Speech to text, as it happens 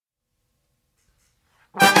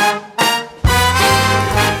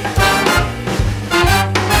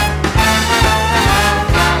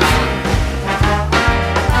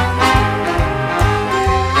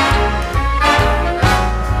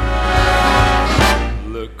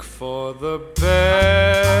For the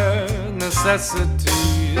bare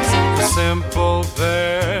necessities, the simple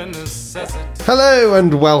bare necessities. Hello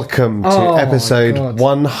and welcome to episode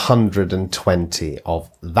 120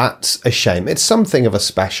 of That's a Shame. It's something of a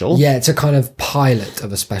special. Yeah, it's a kind of pilot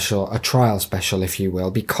of a special, a trial special, if you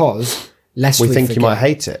will, because lest we we think forget, you might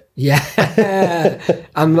hate it. Yeah,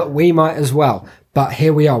 and look, we might as well. But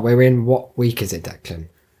here we are. We're in what week is it, Declan?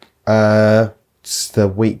 It's the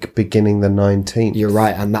week beginning the 19th. You're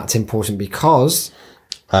right, and that's important because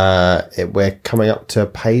We're coming up to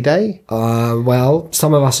payday. well,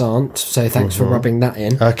 some of us aren't, so thanks for rubbing that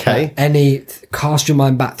in. Okay. Cast your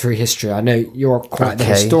mind back through history. I know you're quite the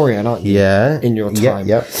historian, aren't you? Yeah. In your time.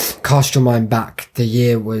 Yep. Cast your mind back. The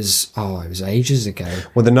year was, it was ages ago.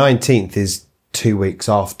 Well, the 19th is 2 weeks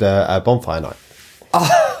after Bonfire Night.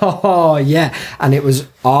 Oh, yeah. And it was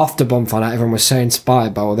after Bonfire Night. Everyone was so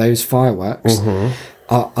inspired by all those fireworks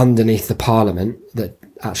underneath the Parliament that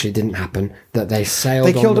actually didn't happen, that they sailed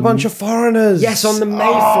They killed a bunch of foreigners. Yes, on the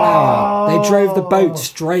Mayflower. They drove the boat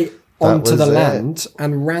straight onto the land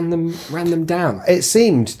and ran them down. It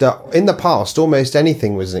seemed that in the past, almost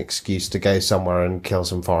anything was an excuse to go somewhere and kill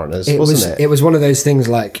some foreigners, wasn't it? It was one of those things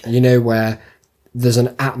like, where there's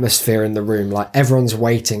an atmosphere in the room, like everyone's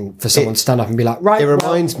waiting for someone to stand up and be like, right, It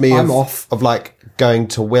reminds me I'm of, off. of like going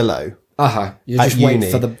to Willow. You just wait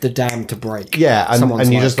uni. for the dam to break. Yeah,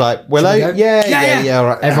 and you're just like, Willow? Should we go? Yeah,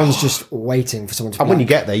 right. Everyone's just waiting for someone to be And when like, you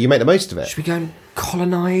get there, you make the most of it. should we go and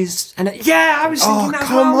colonise? And I was thinking that.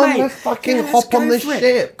 come on, mate. let's fucking Let's hop on go the for it.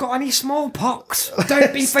 ship. Got any smallpox?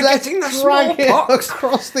 Don't be forgetting the Let's drag it smallpox.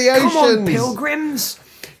 across the oceans. Come on, pilgrims.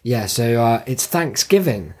 Yeah, so it's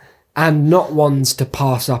Thanksgiving. And not ones to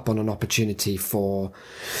pass up on an opportunity for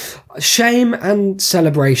shame and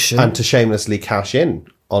celebration. And to shamelessly cash in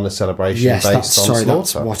on a celebration based on slaughter.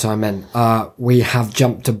 That's what I meant. We have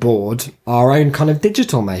jumped aboard our own kind of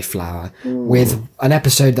digital Mayflower with an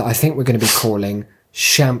episode that I think we're going to be calling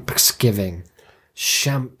Shampsgiving.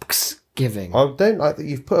 Shampsgiving. I don't like that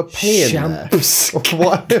you've put a P in there. Shampsgiving.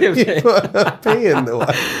 Why have you put a P in the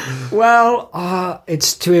way? Well,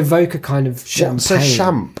 it's to evoke a kind of champagne. What's a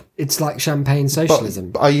champ? It's like champagne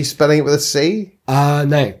socialism. Are you spelling it with a C? No.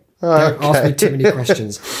 Don't ask me too many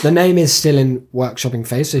questions. The name is still in workshopping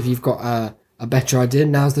phase, so if you've got a better idea,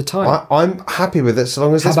 now's the time. I'm happy with it so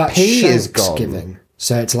long as How this about P is gone. Shanksgiving?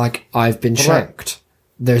 So it's like, I've been about- shanked.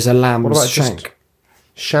 There's a lamb's about shank.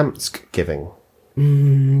 Shamsgiving.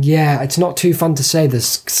 Yeah, it's not too fun to say the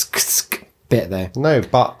sk bit though. No,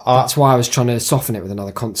 but... That's why I was trying to soften it with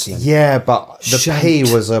another consonant. yeah, but the Shant. P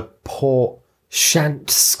was a poor... A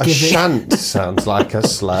Shantsgiving. shant sounds like a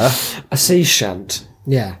slur. A sea shant.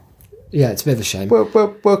 Yeah. Yeah, it's a bit of a shame.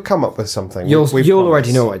 We'll come up with something. You'll We already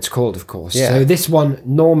promise. know what it's called, of course. Yeah. So this one,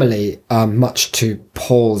 normally, much to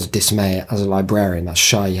Paul's dismay as a librarian, that's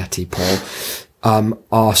Shy Yeti Paul,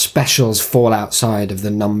 our specials fall outside of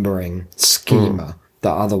the numbering schema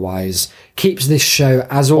that otherwise keeps this show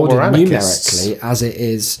as ordered we're anarchists. numerically as it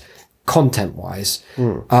is content-wise.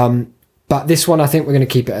 But this one, I think we're going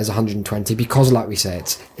to keep it as 120 because, like we say,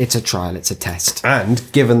 it's a trial, it's a test. And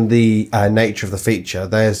given the nature of the feature,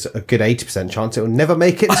 there's a good 80% chance it will never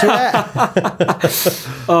make it to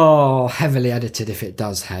air. Oh, heavily edited if it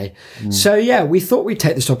does, hey. So, yeah, we thought we'd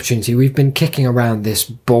take this opportunity. We've been kicking around this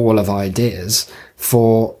ball of ideas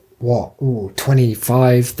for,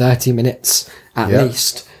 25, 30 minutes at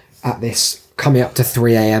least at this coming up to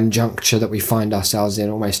 3 a.m. juncture that we find ourselves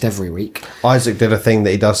in almost every week. Isaac did a thing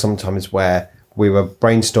that he does sometimes where we were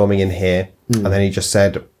brainstorming in here and then he just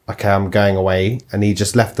said, okay, I'm going away. And he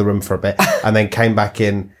just left the room for a bit and then came back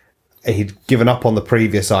in. He'd given up on the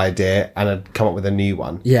previous idea and had come up with a new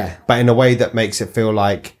one. Yeah. But in a way that makes it feel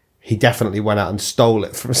like he definitely went out and stole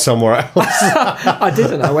it from somewhere else. I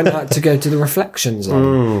didn't. I went out to go to the Reflection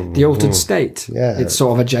Zone, the Altered State. Yeah. It's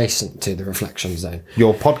sort of adjacent to the Reflection Zone.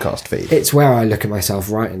 Your podcast feed. It's where I look at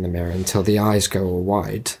myself right in the mirror until the eyes go all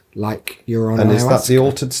wide, like you're on And is that ayahuasca. the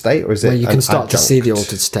altered state or is it Where you an can start to see the adjunct?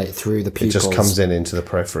 altered state through the It pupils. just comes in into the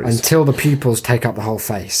peripheries. Until the pupils take up the whole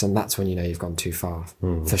face, and that's when you know you've gone too far,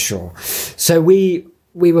 for sure. So we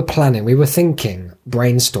were planning, we were thinking,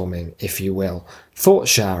 brainstorming, if you will, thought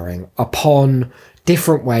showering upon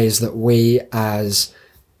different ways that we, as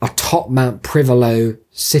a top Mount Privolo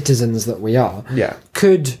citizens that we are,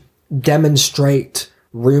 could demonstrate,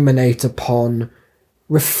 ruminate upon,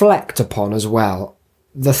 reflect upon as well,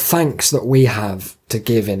 the thanks that we have to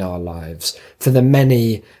give in our lives for the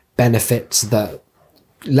many benefits that,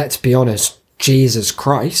 let's be honest, Jesus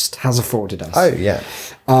Christ has afforded us. Oh, yeah.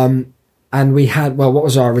 And we had, what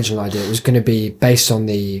was our original idea? It was going to be based on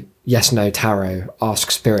the Yes No Tarot Ask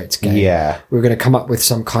Spirits game. Yeah. We were going to come up with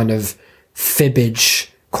some kind of fibbage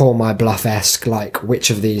call my bluff-esque, like, which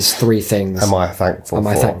of these three things Am I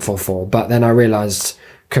thankful for? But then I realised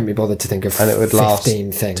couldn't be bothered to think of And it would 15 last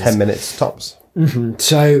things. 10 minutes tops.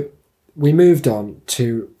 So we moved on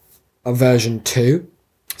to a version 2.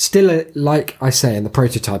 Still, like I say, in the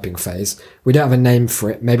prototyping phase. We don't have a name for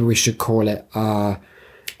it. Maybe we should call it... I'm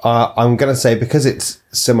going to say, because it's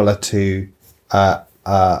similar to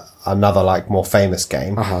another, like, more famous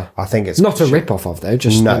game, I think it's... not a rip-off of, though.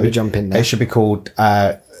 Just let me jump in there. It should be called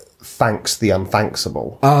Thanks the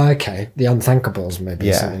Unthanksable. Oh, okay. The Unthankables,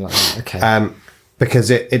 maybe, something like that. Okay. Because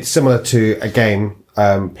it's similar to a game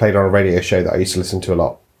played on a radio show that I used to listen to a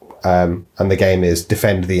lot. And the game is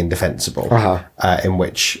Defend the Indefensible, in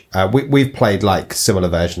which we've played like similar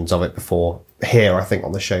versions of it before here, I think,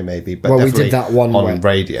 on the show maybe. But we did that one on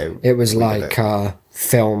radio. It was like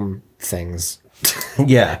film things.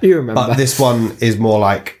 Yeah, you remember. But this one is more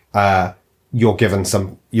like you're given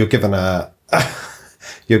a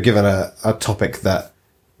topic that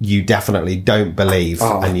you definitely don't believe,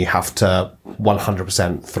 and you have to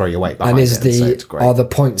 100% throw your weight behind it. Are the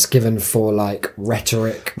points given for like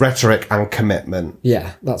rhetoric and commitment?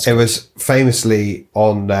 Yeah, that's it. Was famously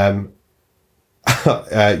on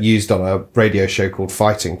used on a radio show called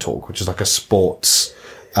Fighting Talk, which is like a sports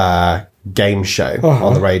game show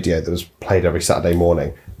on the radio that was played every Saturday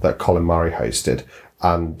morning that Colin Murray hosted,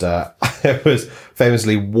 and it was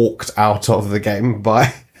famously walked out of the game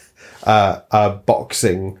by a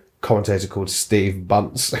boxing commentator called Steve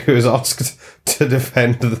Bunce, who was asked to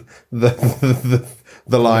defend the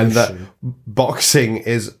line that boxing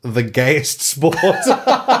is the gayest sport.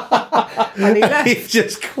 And he left. He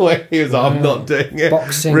just quit. He was like, I'm not doing it.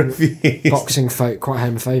 Boxing folk quite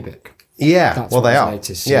homophobic. Yeah, That's well, they are.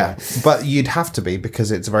 Noticed, yeah, but you'd have to be,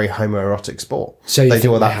 because it's a very homoerotic sport. So they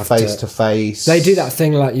do all that face to face. They do that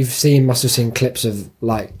thing like must have seen clips of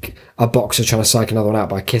like a boxer trying to psych another one out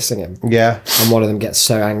by kissing him. Yeah, and one of them gets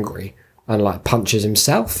so angry and like punches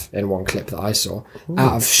himself in one clip that I saw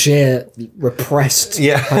out of sheer repressed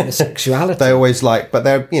homosexuality. They always but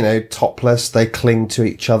they're topless. They cling to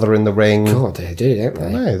each other in the ring. God, they do, don't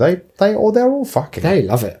they? No, they're all fucking. They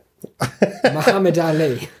love it. Muhammad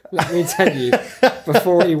Ali, let me tell you,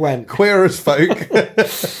 before he went queer as folk.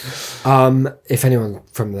 If anyone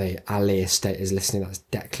from the Ali estate is listening, that's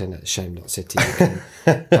Declan at shame.city. You can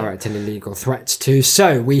direct any legal threats to.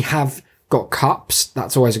 So we have got cups.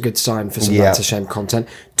 That's always a good sign for some That's a Shame content.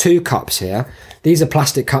 2 cups here. These are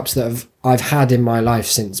plastic cups that I've had in my life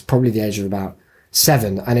since probably the age of about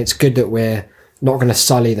 7, and it's good that we're not going to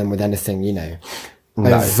sully them with anything,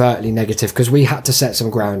 overtly negative, because we had to set some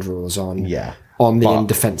ground rules on the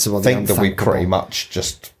indefensible. I think that we pretty much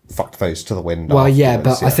just fucked those to the wind. Well,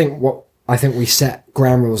 but I think we set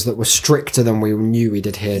ground rules that were stricter than we knew we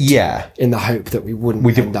did here. In the hope that we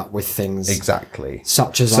wouldn't end up with things exactly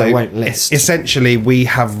such as I won't list. Essentially, we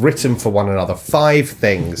have written for one another 5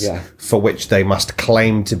 things for which they must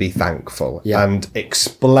claim to be thankful and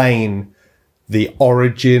explain the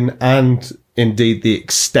origin and indeed the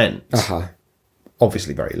extent.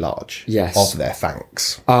 Obviously very large, of their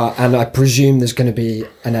thanks. And I presume there's going to be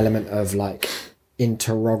an element of like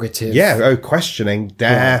interrogative. Questioning,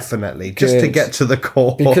 definitely, just to get to the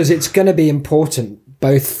core. Because it's going to be important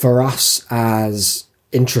both for us as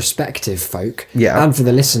introspective folk and for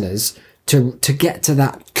the listeners to get to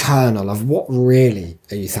that kernel of what really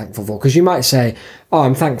are you thankful for. Because you might say,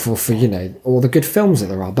 I'm thankful for, all the good films that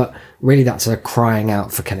there are, but really that's a crying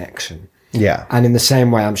out for connection. Yeah. And in the same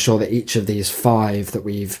way, I'm sure that each of these 5 that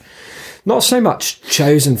we've not so much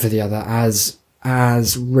chosen for the other as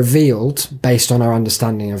revealed based on our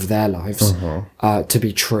understanding of their lives to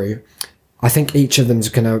be true, I think each of them is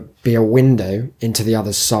going to be a window into the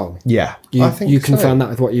other's soul. Yeah. You confirm that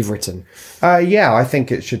with what you've written? I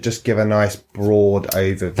think it should just give a nice broad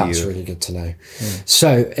overview. That's really good to know.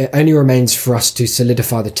 So it only remains for us to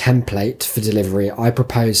solidify the template for delivery. I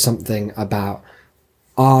propose something about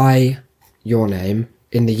your name,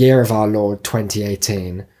 in the year of our Lord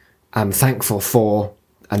 2018, I'm thankful for,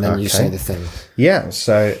 and then you say the thing. Yeah,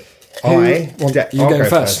 so you go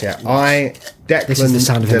first. Declan This is the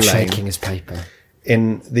sound of him Delane, shaking his paper.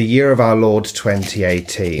 In the year of our Lord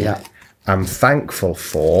 2018, I'm thankful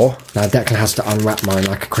for... Now Declan has to unwrap mine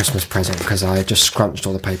like a Christmas present because I just scrunched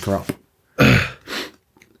all the paper up.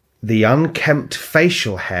 The unkempt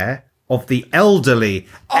facial hair of the elderly!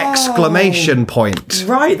 Exclamation point.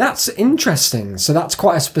 Right, that's interesting. So that's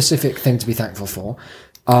quite a specific thing to be thankful for.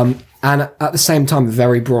 And at the same time,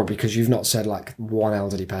 very broad, because you've not said like one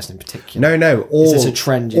elderly person in particular. No. Is this a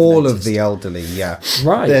trend you've all noticed? Of the elderly,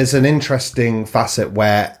 Right. There's an interesting facet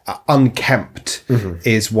where unkempt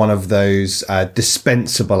is one of those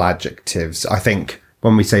dispensable adjectives. I think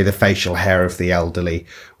when we say the facial hair of the elderly,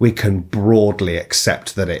 we can broadly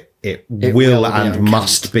accept that it will will be and unkempt.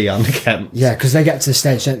 must be unkempt. Yeah, because they get to the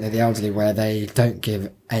stage, don't they, the elderly, where they don't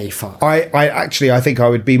give a fuck. I think I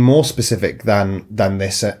would be more specific than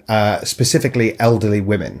this, specifically elderly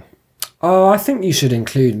women. Oh, I think you should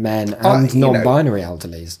include men and you know, non-binary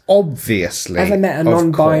elderlies. Obviously. Ever met a of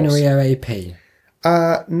non-binary course. OAP?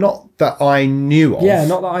 Not that I knew of. Yeah,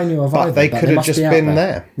 not that I knew of But either. they could have must just be out been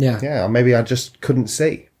there. Yeah. Yeah, or maybe I just couldn't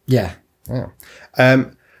see. Yeah.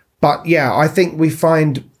 But yeah, I think we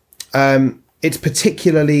find it's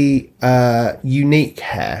particularly unique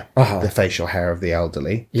hair, the facial hair of the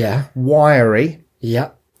elderly. Yeah. Wiry, Yeah.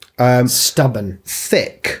 Stubborn.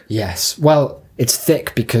 thick. Yes. Well, it's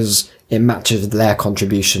thick because it matches their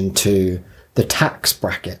contribution to the tax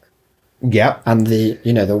bracket Yeah. and the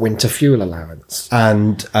winter fuel allowance.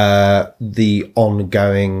 And the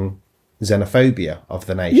ongoing xenophobia of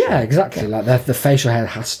the nation. Yeah, exactly. Like the facial hair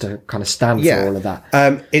has to kind of stand for all of that.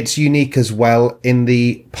 It's unique as well in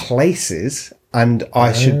the places, and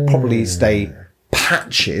I should probably say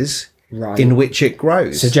patches Right. in which it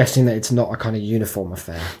grows. Suggesting that it's not a kind of uniform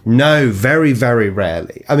affair. No, very, very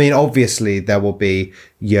rarely. I mean, obviously there will be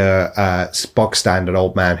your bog standard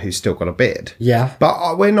old man who's still got a beard. Yeah.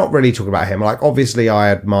 But we're not really talking about him. Like, obviously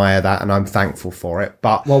I admire that and I'm thankful for it.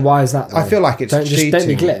 But Well, why is that? Though? I feel like it's don't cheating.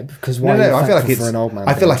 be glib, because why? No, are you I feel like thankful it's for an old man.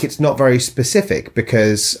 I feel like it's not very specific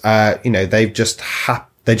because they've just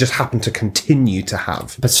they just happen to continue to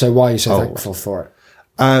have. But so why are you so thankful for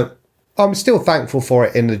it? I'm still thankful for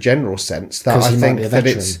it in the general sense that 'Cause I he might think be a that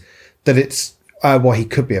veteran. it's well, he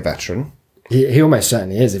could be a veteran. He almost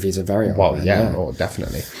certainly is if he's a very old Well, man. yeah, or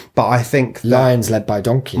definitely. But I think that Lions led by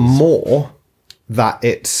donkeys. more that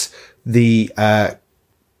it's the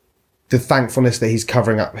thankfulness that he's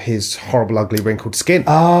covering up his horrible, ugly, wrinkled skin.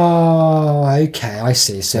 Oh, okay, I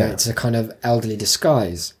see. So it's a kind of elderly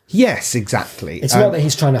disguise. Yes, exactly. It's not that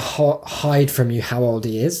he's trying to hide from you how old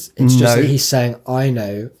he is. It's just No. that he's saying, I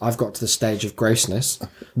know I've got to the stage of grossness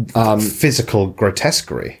physical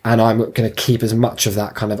grotesquerie. and I'm going to keep as much of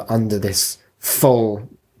that kind of under this full,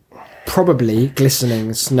 probably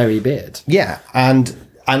glistening, snowy beard. Yeah, and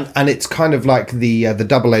it's kind of like the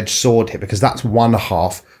double-edged sword here, because that's one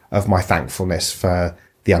half of my thankfulness for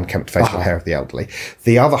the unkempt facial hair of the elderly.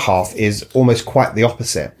 The other half is almost quite the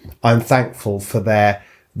opposite. I'm thankful for their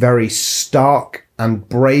very stark and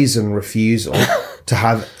brazen refusal to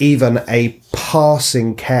have even a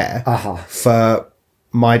passing care for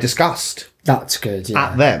my disgust That's good.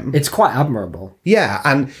 Yeah. at them. It's quite admirable. Yeah,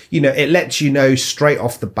 and it lets you know straight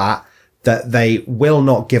off the bat that they will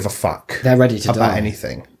not give a fuck. They're ready to about die.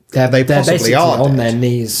 anything. They're They possibly basically are on dead. their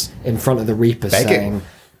knees in front of the Reaper Begging. saying,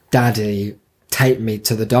 Daddy, take me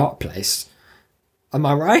to the dark place. Am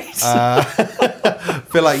I right? I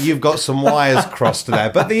feel like you've got some wires crossed there,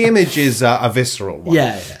 but the image is a visceral one.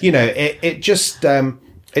 Yeah. It just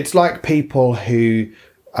it's like people who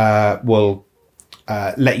will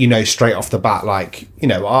let you know straight off the bat, like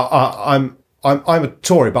I'm a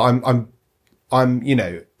Tory, but I'm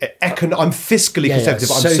I'm fiscally conservative,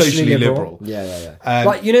 but I'm socially liberal. Yeah.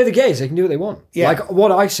 Like, the gays, they can do what they want. Yeah. Like,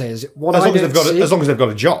 what I say is, As long as they've got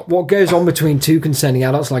a job. what goes on between two consenting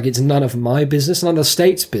adults, like, it's none of my business, none of the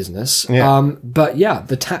state's business. Yeah. But yeah,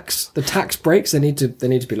 the tax breaks, they need to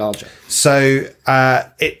be larger. So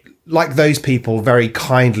it, like, those people very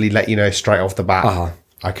kindly let you know straight off the bat,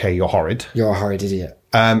 okay, you're horrid. You're a horrid idiot.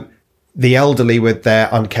 The elderly with their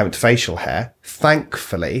unkempt facial hair,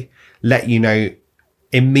 thankfully, let you know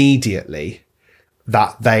immediately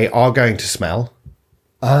that they are going to smell.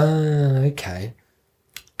 Okay.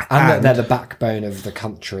 And that they're the backbone of the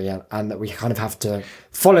country, and that we kind of have to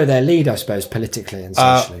follow their lead, I suppose, politically and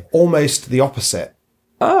socially. Almost the opposite.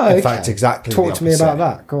 In fact, exactly Talk the to me opposite. about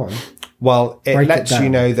that. Go on. Well, it Break it lets you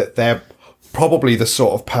down. know that they're probably the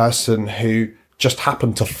sort of person who just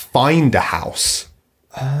happened to find a house.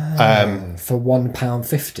 For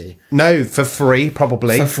 £1.50. No, for free,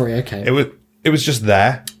 probably. For free, okay. It was just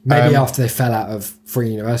there. Maybe after they fell out of free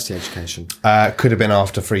university education. Could have been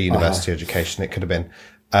after free university education. It could have been.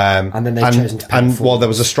 And then they've chosen to pay it well, there forward.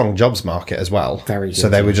 was a strong jobs market as well. Very So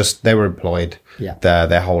good, they were employed Yeah.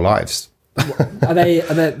 their whole lives.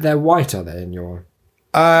 They're white, are they, in your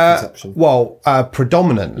conception? Well,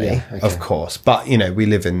 predominantly, Yeah, okay. of course, but we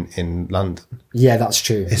live in London. Yeah, that's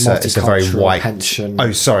true. It's a very Multicultural white pension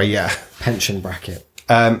pension bracket.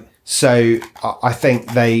 So I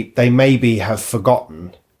think they maybe have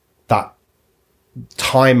forgotten that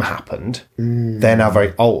time happened. They're now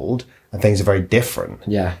very old and things are very different.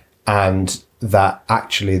 Yeah. And that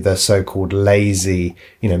actually the so-called lazy,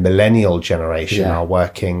 millennial generation Yeah. are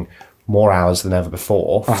working more hours than ever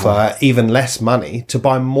before for even less money to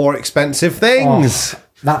buy more expensive things.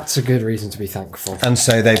 That's a good reason to be thankful. And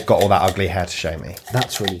so they've got all that ugly hair to show me.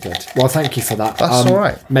 That's really good. Well, thank you for that. That's all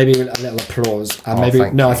right. Maybe a little applause. And thank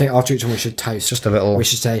you. I think after each one we should toast. Just a little. We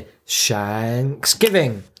should say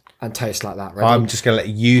Shanksgiving and toast like that. Ready? I'm just going to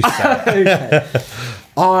let you say it. Okay.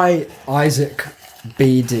 I, Isaac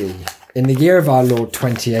BD, in the year of our Lord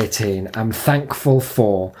 2018, am thankful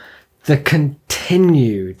for the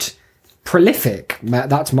continued prolific,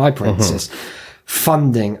 that's my parenthesis,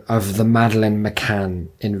 funding of the Madeleine McCann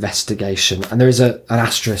investigation. And there is an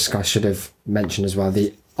asterisk I should have mentioned as well,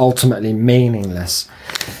 the ultimately meaningless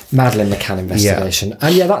Madeleine McCann investigation.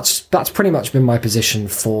 And yeah, that's pretty much been my position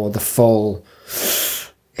for the full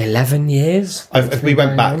 11 years. We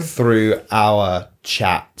went back through our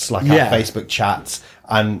chats, like our Facebook chats,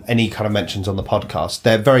 and any kind of mentions on the podcast.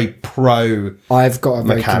 They're very pro. I've got a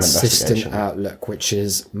very McCann consistent investigation. outlook, which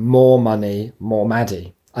is more money, more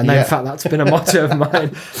Maddie. And in fact, that's been a motto of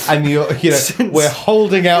mine. And we're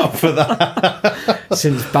holding out for that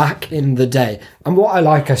since back in the day. And what I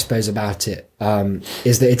like, I suppose, about it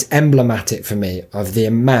is that it's emblematic for me of the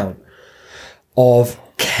amount of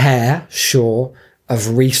care,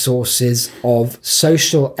 of resources, of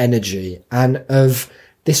social energy, and of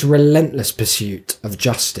this relentless pursuit of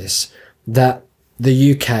justice that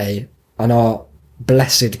the UK and our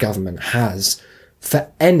blessed government has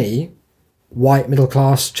for any white middle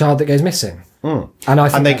class child that goes missing. And I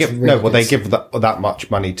think they give they give that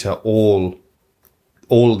much money to all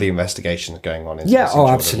the investigations going on. Into Yeah,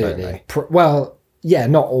 children, absolutely. don't they? Well, yeah,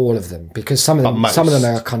 not all of them, because some of them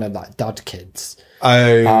are kind of like dud kids.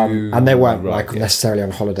 And they weren't necessarily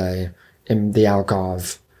on holiday in the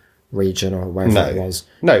Algarve region or wherever it was.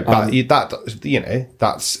 No, but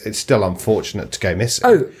it's still unfortunate to go missing.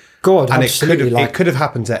 Oh God, and absolutely. it could have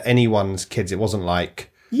happened to anyone's kids. It wasn't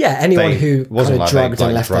like anyone who wasn't kind of like drugged they,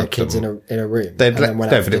 and like, left their drugged kids them. in a room.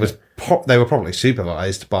 But it was they were probably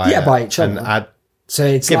supervised by by each other. So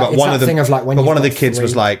it's like, but it's one that of them, thing of like when but one of the got kids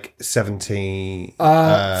was three- like 17.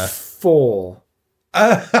 4.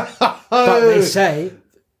 But they say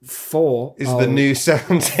 4 Is the new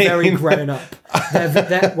 17. very grown up.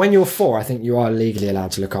 When you're 4, I think you are legally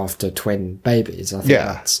allowed to look after twin babies. I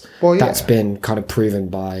think that's been kind of proven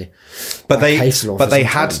by case law. But they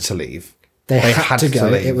some had time. to leave. They had to go.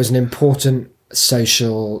 leave. It was an important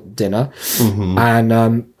social dinner, and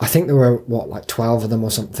I think there were 12 of them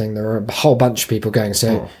or something. There were a whole bunch of people going.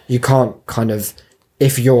 So you can't kind of,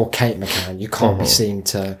 if you're Kate McCann, you can't be seen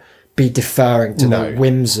to be deferring to the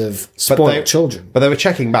whims of spoiled children. But they were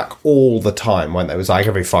checking back all the time, weren't they? It was like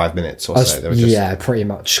every 5 minutes or so. They were just, pretty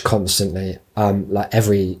much constantly. Like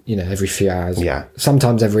every few hours. Yeah.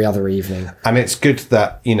 Sometimes every other evening. and it's good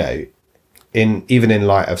that even in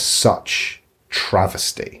light of such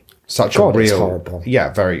travesty, such a real, it's horrible.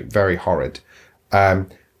 very very horrid.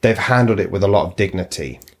 They've handled it with a lot of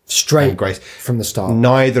dignity. Straight and grace from the start.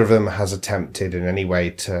 Neither of them has attempted in any way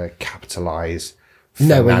to capitalise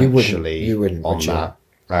No, well, financially you wouldn't, on would you? that.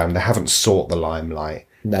 They haven't sought the limelight.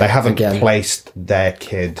 No, they haven't again. placed their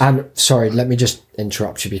kid. And sorry, let me just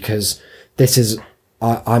interrupt you because this is.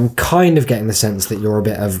 I'm kind of getting the sense that you're a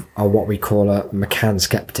bit of what we call a McCann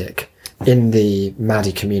skeptic in the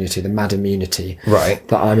Maddie community, the Mad immunity, Right.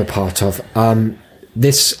 that I'm a part of.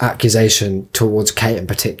 This accusation towards Kate in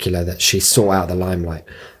particular, that she sought out the limelight,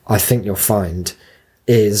 I think you'll find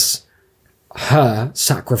is her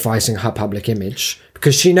sacrificing her public image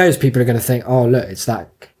because she knows people are going to think, oh look, it's that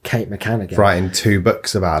Kate McCann again. Writing 2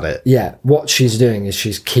 books about it. Yeah, what she's doing is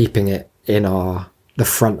she's keeping it in the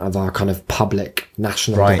front of our kind of public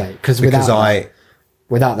national debate. Because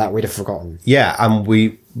without that, we'd have forgotten. Yeah,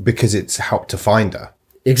 and because it's helped to find her.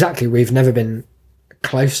 Exactly, we've never been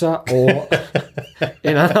closer or,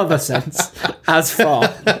 in another sense, as far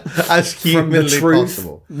as from the humanly truth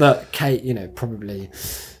possible. that Kate, probably.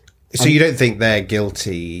 So you don't think they're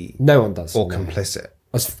guilty? No one does. Or no. complicit?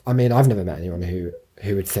 I mean, I've never met anyone who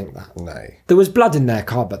would think that. No. There was blood in their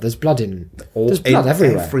car, but there's blood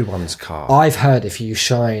everywhere. Everyone's car. I've heard if you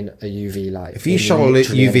shine a UV light, If you shine a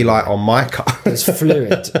UV light on my car, there's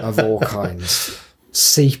fluid of all kinds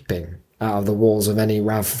seeping out of the walls of any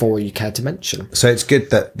RAV4 you care to mention. so it's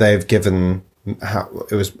good that they've given.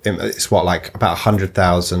 It's like about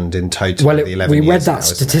 100,000 in total. Well, the 11 we years read that now,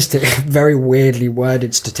 isn't it? statistic, very weirdly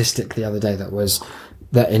worded statistic the other day that was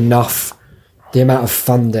that the amount of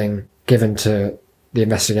funding given to the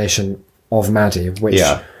investigation of Maddie, which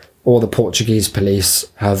all the Portuguese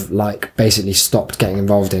police have basically stopped getting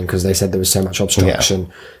involved in because they said there was so much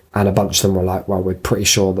obstruction, and a bunch of them were like, well, we're pretty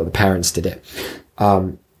sure that the parents did it.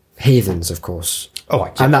 Heathens, of course. Oh, I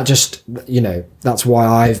get and that just, that's why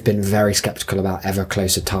I've been very skeptical about ever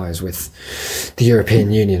closer ties with the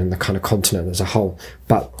European Union and the kind of continent as a whole.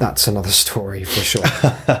 But that's another story for sure.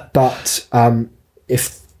 But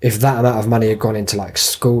if that amount of money had gone into like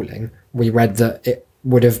schooling, we read that it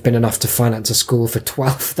would have been enough to finance a school for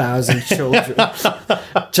 12,000 children,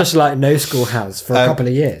 just like no school has for a couple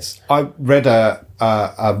of years. I read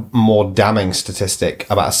a more damning statistic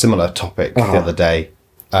about a similar topic the other day.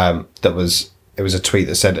 It was a tweet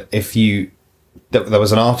that said there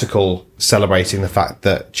was an article celebrating the fact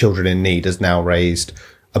that Children in Need has now raised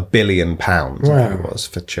 £1 billion. I think it was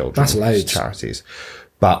for children's That's loads. charities.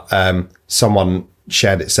 But someone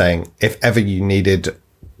shared it saying, if ever you needed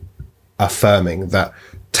affirming that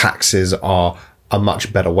taxes are a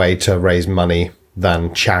much better way to raise money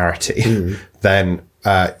than charity, then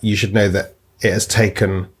you should know that it has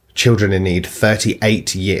taken Children in Need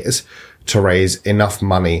 38 years to raise enough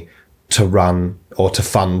money to run or to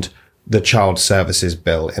fund the child services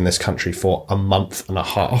bill in this country for a month and a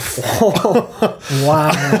half.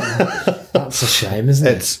 Wow. That's a shame, isn't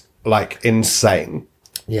it? It's like insane.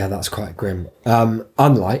 Yeah, that's quite grim.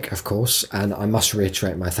 Unlike, of course, and I must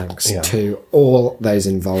reiterate my thanks to all those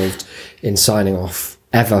involved in signing off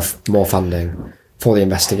ever more funding for the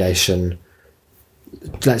investigation.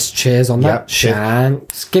 Let's cheers on that.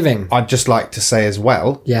 Thanksgiving. I'd just like to say as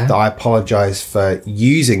well that I apologise for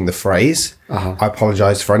using the phrase. I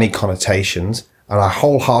apologise for any connotations, and I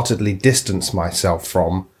wholeheartedly distance myself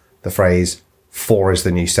from the phrase 4 is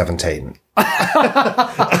the new 17.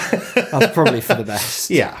 That's probably for the best.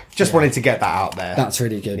 Yeah, just wanted to get that out there. That's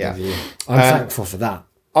really good of you. I'm thankful for that.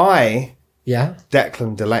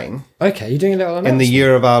 Declan Delane, Okay, you're doing a little announcement. in the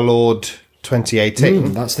year of our Lord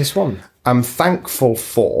 2018, That's this one. I'm thankful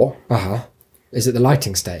for... Is it the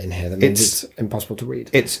lighting state in here that means It's- it's impossible to read?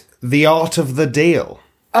 It's The Art of the Deal.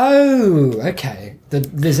 Oh, okay.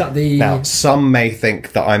 Is that the... Now, some may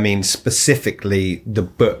think that I mean specifically the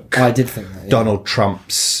book. I did think that, yeah. Donald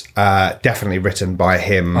Trump's, definitely written by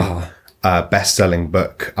him, best-selling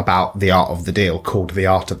book about the art of the deal called The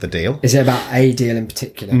Art of the Deal. Is it about a deal in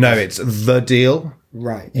particular? No, it's The Deal.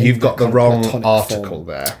 Right. You've got the kind of wrong platonic article form.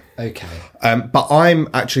 there. Okay. But I'm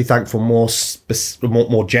actually thankful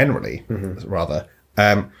more generally, rather,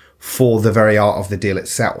 for the very art of the deal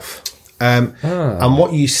itself. And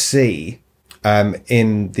what you see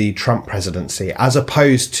in the Trump presidency, as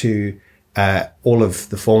opposed to all of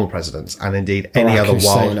the former presidents, and indeed any Barack other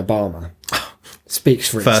Hussein world, Obama speaks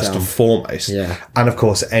for first itself. and foremost, Yeah. and of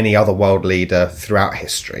course any other world leader throughout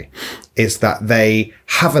history, is that they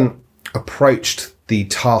haven't approached the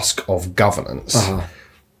task of governance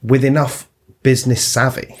with enough business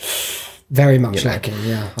savvy. Very much lacking,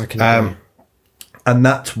 yeah. I can agree. And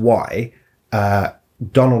that's why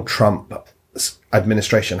Donald Trump's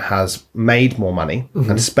administration has made more money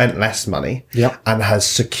and spent less money and has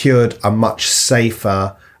secured a much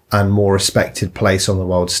safer and more respected place on the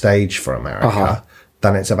world stage for America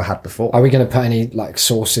than it's ever had before. Are we going to put any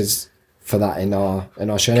sources for that in our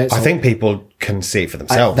show notes? I think people can see it for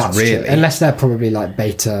themselves, That's really. true. Unless they're probably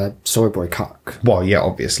beta soy boy cuck. Well, yeah,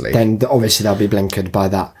 obviously. Then obviously they'll be blinkered by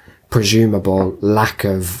that presumable lack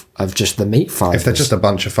of just the meat fibers. If they're just a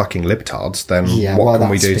bunch of fucking libtards, then well, what can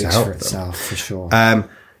that we do to speaks help for them? itself, for sure.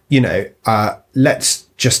 Let's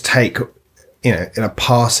just take, in a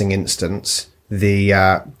passing instance,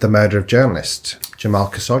 the murder of journalist Jamal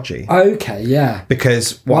Khashoggi. Okay, yeah.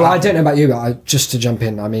 Because I don't know about you, but just to jump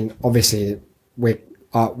in, I mean, obviously we're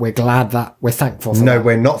glad that we're thankful for that.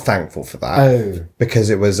 we're not thankful for that. Oh. Because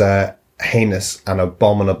it was a heinous and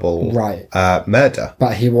abominable murder.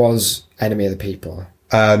 But he was enemy of the people.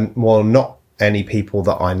 Well, not any people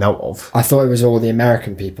that I know of. I thought it was all the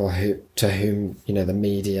American people to whom the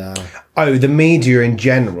media. Oh, the media in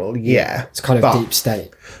general, yeah. It's kind of deep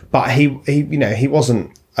state. But he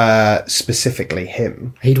wasn't specifically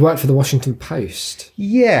him. He'd worked for the Washington Post.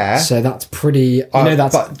 Yeah. So that's pretty.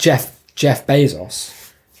 That's Jeff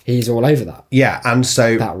Bezos. He's all over that. Yeah, and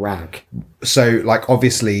so That rag. So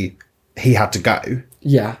obviously he had to go.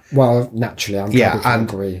 Yeah. Well, naturally, I'm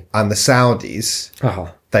agree. And the Saudis,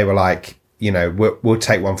 they were like, we'll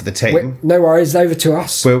take one for the team. No worries, over to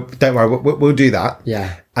us. Don't worry, we'll do that.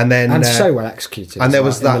 Yeah. And then And so well executed. And there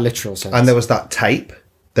was in that the literal sense. And there was that tape.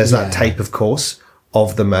 There's that tape, of course,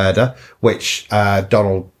 of the murder, which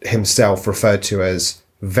Donald himself referred to as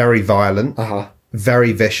very violent,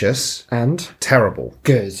 very vicious, and terrible.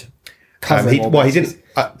 good. He didn't.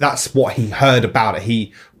 That's what he heard about it.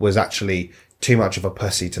 He was actually too much of a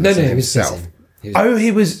pussy to listen himself. He was busy.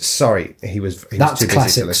 He was sorry. He was That's too busy to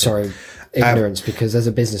classic. listen. Sorry. ignorance, because as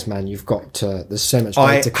a businessman, you've got to. There's so much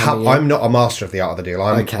data coming in. I'm not a master of the art of the deal.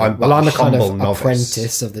 I'm a kind of novice.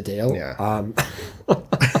 apprentice of the deal. Yeah.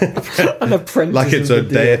 An apprentice, like it's of a the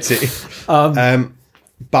deal. deity.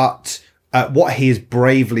 But what he has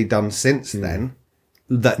bravely done since then,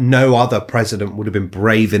 that no other president would have been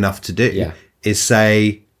brave enough to do, is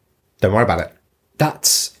say, "Don't worry about it."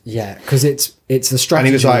 That's because it's the strategy. And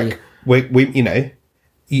he was like, "We you know,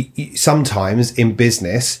 sometimes in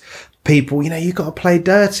business, people, you've got to play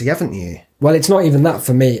dirty, haven't you?" Well, it's not even that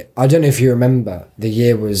for me. I don't know if you remember. The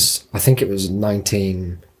year was, I think it was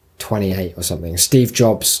 1928 or something. Steve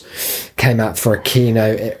Jobs came out for a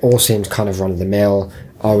keynote. It all seemed kind of run of the mill.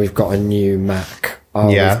 Oh, we've got a new Mac. Oh,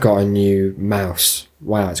 we've got a new mouse.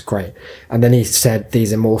 Wow, it's great. And then he said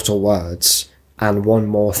these immortal words and one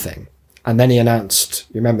more thing. And then he announced,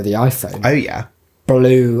 you remember the iPhone? Oh, yeah.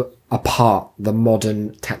 Blew apart the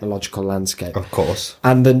modern technological landscape. Of course.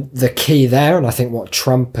 And the key there, and I think what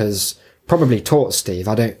Trump has probably taught Steve,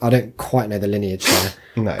 I don't quite know the lineage there.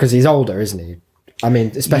 No. Because he's older, isn't he? I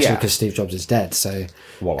mean, especially because Steve Jobs is dead, so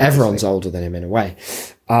everyone's older than him in a way.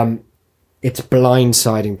 It's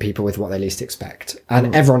blindsiding people with what they least expect.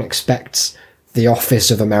 And everyone expects the office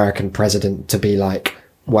of American president to be like,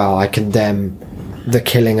 well, I condemn the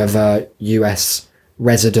killing of a US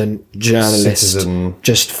resident journalist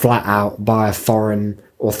just flat out by a foreign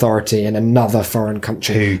authority in another foreign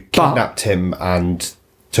country. Who kidnapped him and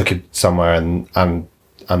took him somewhere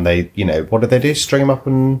and they, what did they do? String him up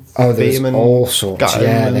and beat him and all sorts.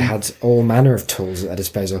 Yeah, they had all manner of tools at their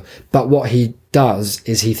disposal. But what he does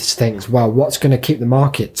is he thinks, well, what's going to keep the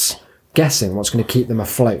markets guessing? What's going to keep them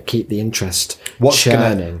afloat? Keep the interest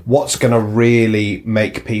churning? What's going to really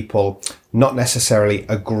make people not necessarily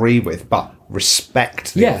agree with, but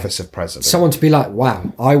respect the office of president? Someone to be like,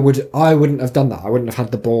 wow, I wouldn't have done that. I wouldn't have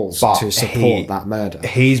had the balls to support that murder.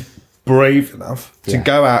 He's brave enough to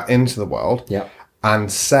go out into the world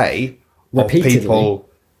and say of people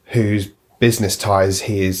whose business ties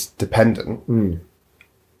he is dependent,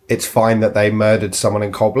 it's fine that they murdered someone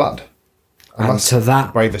in cold blood. And to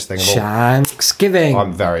that, bravest thing of all. Thanksgiving.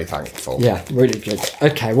 I'm very thankful. Yeah, really good.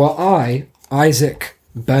 Okay, well, Isaac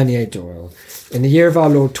Bernier Doyle, in the year of our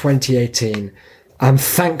Lord 2018, I'm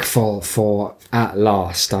thankful for, at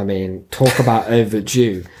last, I mean, talk about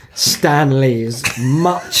overdue, Stan Lee's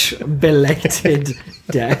much belated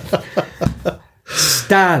death.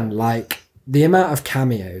 Stan, the amount of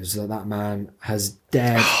cameos that man has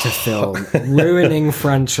dared to film, ruining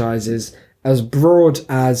franchises as broad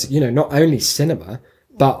as, not only cinema,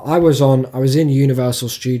 but I was in Universal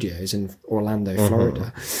Studios in Orlando,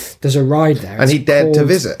 Florida. There's a ride there. And he dared to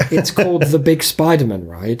visit. It's called the Big Spider-Man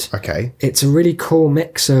ride. Okay. It's a really cool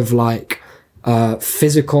mix of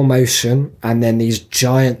physical motion and then these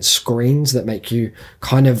giant screens that make you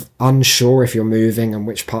kind of unsure if you're moving and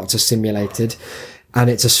which parts are simulated. And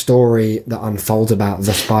it's a story that unfolds about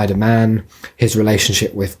the Spider-Man, his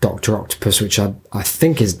relationship with Dr. Octopus, which I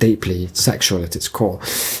think is deeply sexual at its core.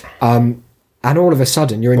 And all of a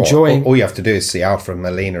sudden, you're enjoying... All you have to do is see Alfred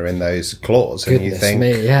Molina in those claws, and you think...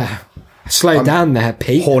 me, yeah. Slow down there,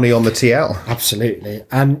 Pete. Horny on the TL. Absolutely.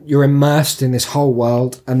 And you're immersed in this whole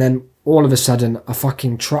world, and then all of a sudden, a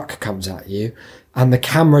fucking truck comes at you, and the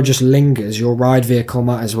camera just lingers. Your ride vehicle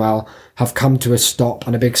might as well have come to a stop,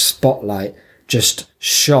 and a big spotlight just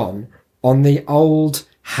shone on the old,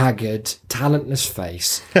 haggard, talentless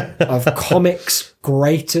face of comics'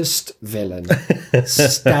 greatest villain,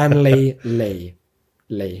 Stanley Lee.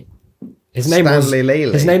 His name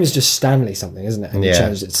is just Stanley something, isn't it? And he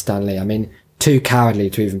changed it to Stanley. I mean, too cowardly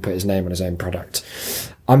to even put his name on his own product.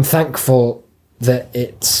 I'm thankful that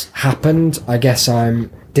it's happened. I guess I'm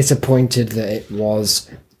disappointed that it was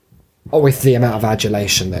with the amount of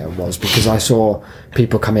adulation that it was, because I saw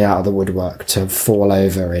people coming out of the woodwork to fall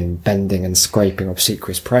over in bending and scraping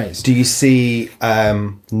obsequious praise. Do you see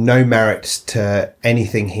no merit to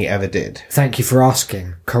anything he ever did? Thank you for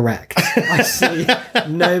asking. Correct. I see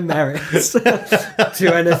no merit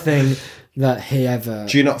to anything that he ever...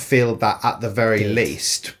 Do you not feel that at the very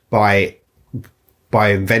least, by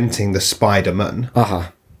inventing the Spider-Man,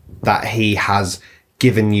 that he has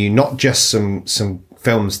given you not just some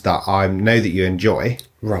films that I know that you enjoy,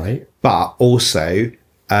 right, but also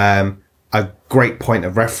a great point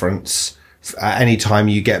of reference at any time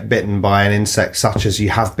you get bitten by an insect such as you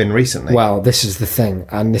have been recently? Well, this is the thing,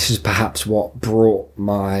 and this is perhaps what brought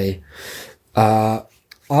my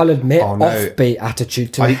I'll admit offbeat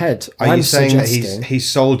attitude to a head. Are you saying that he's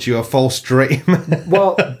sold you a false dream?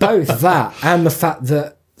 Well, both that and the fact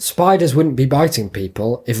that spiders wouldn't be biting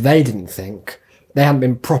people if they didn't think, they hadn't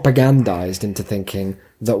been propagandized into thinking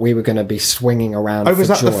that we were going to be swinging around. Oh, was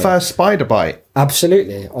for that the joy. first spider bite?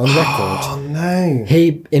 Absolutely, on record. Oh, no.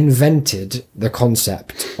 He invented the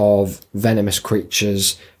concept of venomous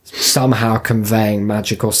creatures somehow conveying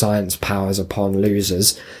magical science powers upon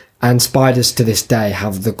losers. And spiders to this day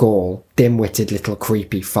have the gall, dim-witted little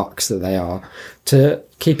creepy fucks that they are, to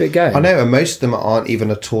keep it going. I know, and most of them aren't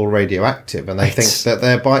even at all radioactive, and they think that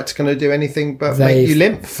their bite's going to do anything but make you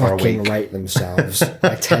limp for a fucking week. rate themselves.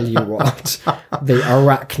 I tell you what. The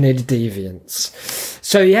arachnid deviants.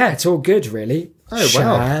 So yeah, it's all good, really. Oh,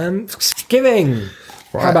 wow. Thanksgiving.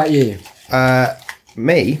 How about you?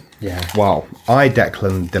 Me? Yeah. Well, I,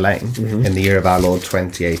 Declan Delane, in the year of our Lord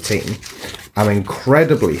 2018, am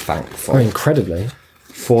incredibly thankful Oh, incredibly.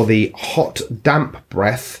 for the hot, damp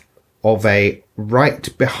breath of a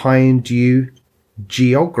right behind you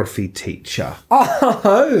geography teacher.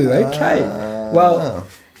 Oh, okay. Well,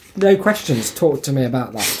 no questions. Talk to me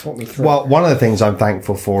about that. Talk me through. Well, one of the things I'm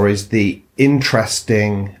thankful for is the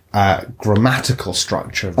interesting grammatical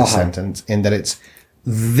structure of the sentence, in that it's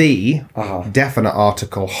the definite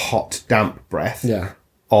article hot, damp breath Yeah.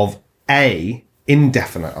 of a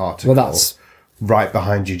indefinite article. Well, that's- right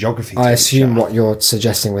behind you geography teacher. I assume what you're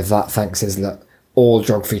suggesting with that, thanks, is that all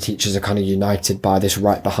geography teachers are kind of united by this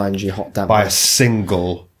right behind you hot damp by a breath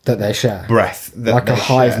single that they share. breath. That Like a they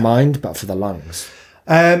hive share. mind, but for the lungs.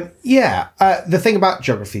 The thing about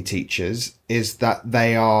geography teachers is that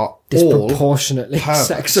they are all, Disproportionately pervs.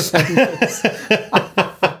 sex offenders.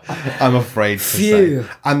 I'm afraid to Phew. say.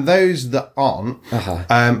 And those that aren't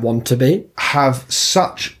Want to be? have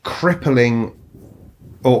such cripplingly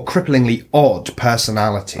odd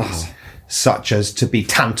personalities, such as to be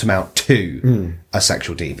tantamount to a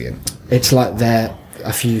sexual deviant. It's like they're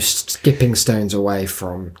a few skipping stones away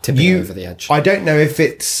from tipping over the edge. I don't know if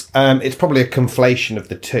it's probably a conflation of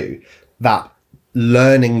the two, that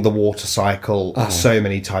learning the water cycle so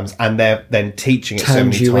many times and they're then teaching it so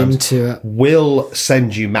Turns many you times into it. will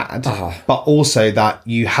send you mad, but also that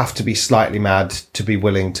you have to be slightly mad to be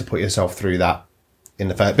willing to put yourself through that in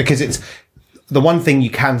the first, because it's the one thing you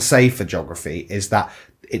can say for geography is that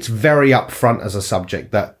it's very upfront as a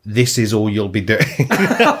subject that this is all you'll be doing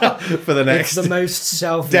for the next It's the most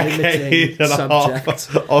self-limiting decade and a subject.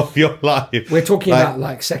 half of your life. We're talking about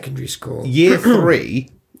like secondary school. year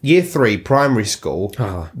three primary school,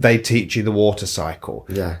 they teach you the water cycle.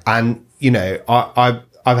 Yeah. And you know,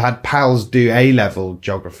 I've had pals do A-level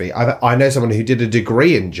geography. I know someone who did a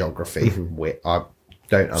degree in geography. I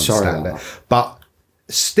don't understand about it, but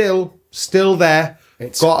still there.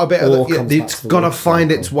 It's got a bit all of comes back it's to the got to water find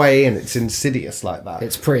cycle. its way in. It's insidious like that.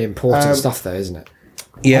 It's pretty important stuff, though, isn't it?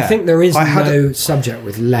 Yeah, I think there is I had no subject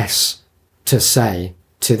with less to say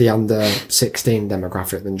to the under 16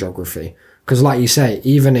 demographic than geography. Because, like you say,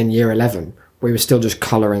 even in year 11, we were still just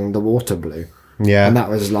colouring the water blue. Yeah. And that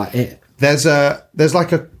was like it. There's a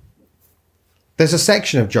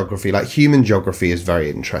section of geography, like human geography is very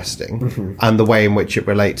interesting, and the way in which it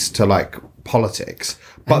relates to like politics,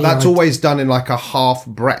 but And the that's idea- always done in like a half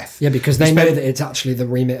breath. Yeah, because they know that it's actually the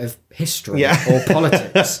remit of history or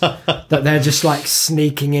politics. That they're just like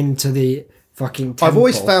sneaking into the fucking temple. I've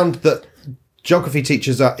always found that geography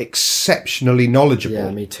teachers are exceptionally knowledgeable. Yeah,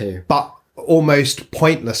 me too. But almost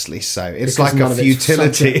pointlessly so. It's Because like none a of it's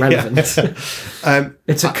futility. subject relevant.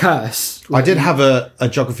 It's a curse. I did have a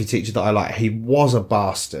geography teacher that I liked. He was a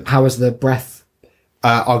bastard. How was the breath?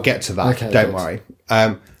 I'll get to that. Okay, Don't good. worry.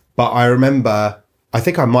 But I remember, I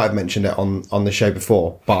think I might have mentioned it on the show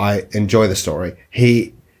before, but I enjoy the story.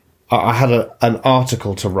 I had an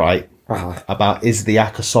article to write about, is the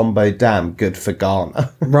Akosombo Dam good for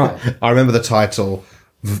Ghana? Right. I remember the title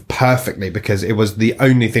perfectly because it was the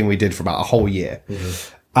only thing we did for about a whole year.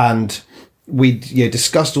 And we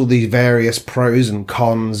discussed all these various pros and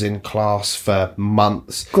cons in class for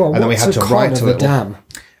months. Go on, and then we had what's to a con write of a the little. dam?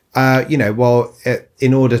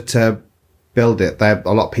 In order to build it, a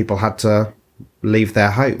lot of people had to leave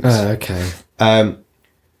their homes. Oh, okay.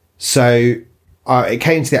 So it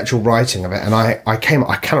came to the actual writing of it, and I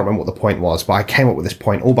cannot remember what the point was, but I came up with this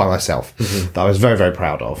point all by myself that I was very, very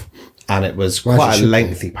proud of. And it was quite a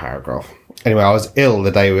lengthy paragraph. Anyway, I was ill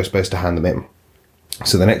the day we were supposed to hand them in.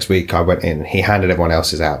 So the next week I went in, he handed everyone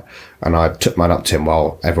else's out, and I took mine up to him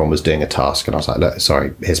while everyone was doing a task. And I was like, look,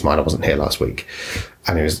 sorry, here's mine. I wasn't here last week.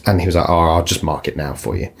 And he was like, oh, I'll just mark it now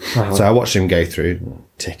for you. So I watched him go through,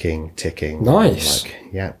 ticking. Nice. Like,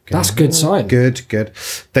 yeah. That's a good sign. Good.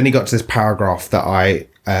 Then he got to this paragraph that I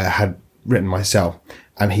had written myself,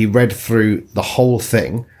 and he read through the whole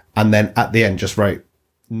thing, and then at the end just wrote,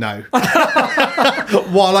 no.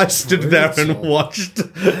 While I stood there and watched.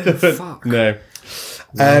 Fuck. No.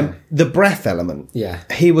 The breath element. Yeah.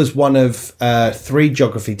 He was one of 3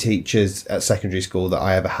 geography teachers at secondary school that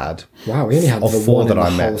I ever had. Wow, we only had Of the 4 one that in the I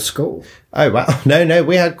whole met. school. Oh, wow. No,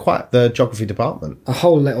 we had quite the geography department. A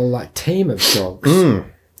whole little like team of jogs.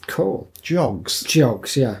 Cool. Jogs.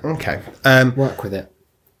 Jogs, yeah. Okay. Work with it.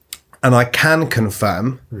 And I can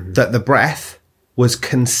confirm that the breath was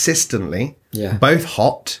consistently Yeah. both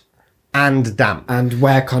hot and damp. And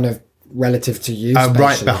where kind of relative to you? Right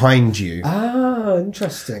spatially? behind you. Ah,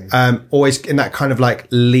 interesting. Always in that kind of like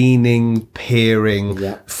leaning, peering,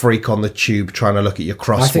 Yeah. freak on the tube, trying to look at your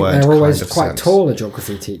crossword. I think they're always kind of quite sense. tall, a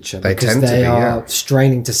geography teacher, because tend to they be, are yeah.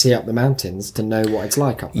 straining to see up the mountains to know what it's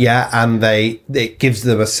like up there. Yeah, and it gives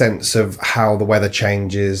them a sense of how the weather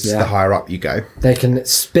changes Yeah. the higher up you go. They can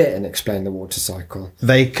spit and explain the water cycle.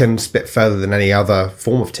 They can spit further than any other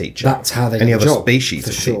form of teacher. That's how they any get other the job, species for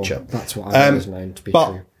of sure. teacher. That's what I've always known to be but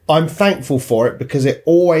true. I'm thankful for it because it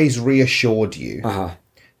always reassured you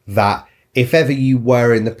that if ever you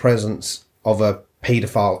were in the presence of a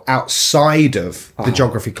paedophile outside of the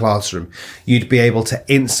geography classroom, you'd be able to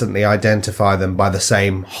instantly identify them by the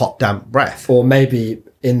same hot, damp breath. Or maybe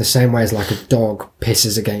in the same way as like a dog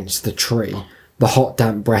pisses against the tree, the hot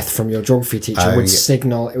damp breath from your geography teacher would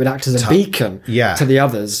signal, it would act as a beacon to the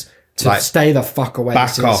others to Like, stay the fuck away.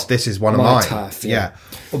 Back off, this is one of my mine. turf, yeah.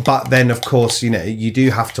 But then, of course, you do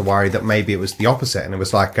have to worry that maybe it was the opposite and it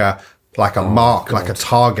was like a mark, like a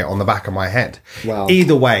target on the back of my head. Well,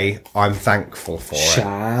 either way, I'm thankful for it.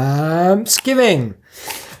 Shamsgiving.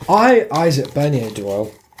 Isaac Bernier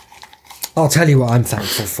Doyle, I'll tell you what I'm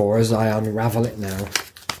thankful for as I unravel it now.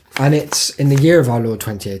 And it's in the year of our Lord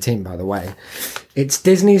 2018, by the way. It's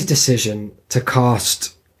Disney's decision to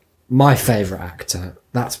cast my favourite actor.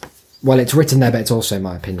 It's written there, but it's also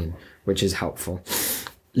my opinion, which is helpful.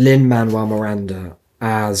 Lin-Manuel Miranda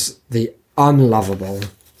as the unlovable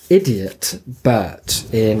idiot Bert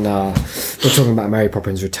in we're talking about Mary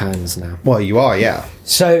Poppins Returns now. Well, you are, yeah.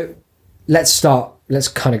 So let's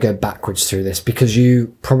kind of go backwards through this, because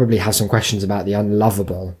you probably have some questions about the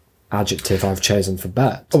unlovable adjective I've chosen for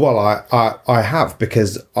Bert. Well, I have,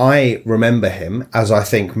 because I remember him, as I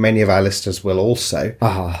think many of our listeners will also,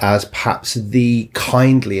 as perhaps the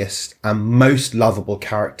kindliest and most lovable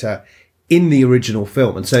character in the original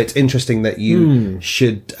film. And so it's interesting that you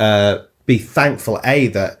should be thankful,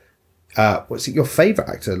 that what's it, your favourite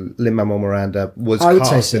actor, Lin-Manuel Miranda, was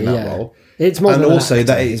cast in that role. It's more and than also an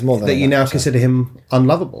actor. that He's more than that an you now actor. consider him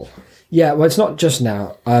unlovable. Yeah, well, it's not just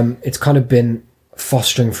now. It's kind of been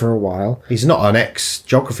fostering for a while. He's not an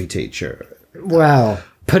ex-geography teacher. Well,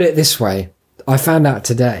 put it this way. I found out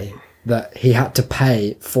today that he had to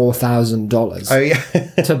pay $4,000 Oh, yeah.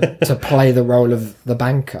 to play the role of the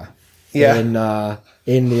banker in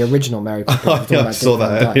the original Mary Poppins. I saw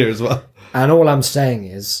that earlier as well. And all I'm saying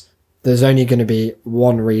is there's only going to be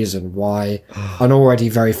one reason why an already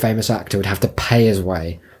very famous actor would have to pay his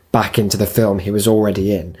way back into the film he was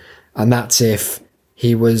already in. And that's if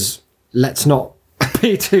he was, let's not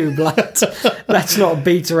be too blunt, let's not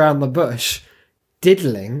beat around the bush,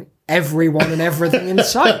 diddling everyone and everything in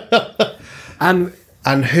sight. And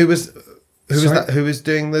who was that? Who was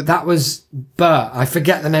doing the... That was Bert. I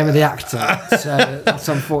forget the name of the actor. So that's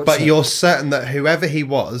unfortunate. But you're certain that whoever he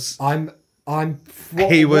was... What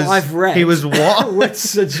was... I've read He was what? would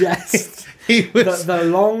suggest he was... that the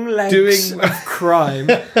long legs of crime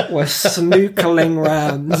were snookling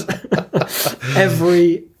round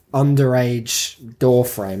every underage door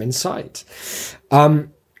frame in sight.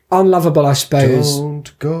 Unlovable, I suppose.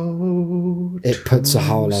 Don't go. It puts a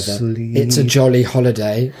whole other. sleep. It's a jolly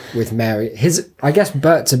holiday with Mary. I guess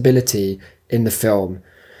Bert's ability in the film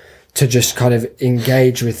to just kind of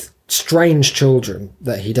engage with strange children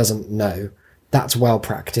that he doesn't know, that's well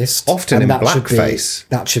practiced. Often And in that should blackface.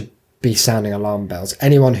 that should be sounding alarm bells.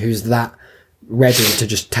 Anyone who's that ready to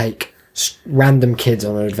just take random kids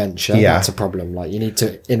on an adventure, that's a problem. Like, you need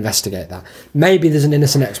to investigate that. Maybe there's an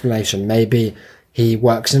innocent explanation. Maybe he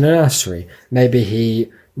works in a nursery. Maybe he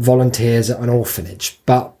volunteers at an orphanage.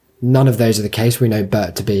 But none of those are the case. We know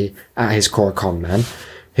Bert to be, at his core, a con man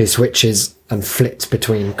who switches and flits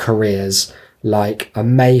between careers like a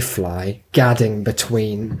mayfly gadding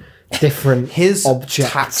between different His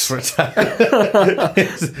objects. tax return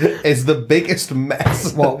is the biggest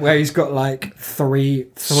mess. Where he's got like three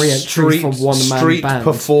entries for one man street band.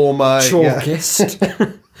 performer,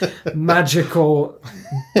 Chalkist. Magical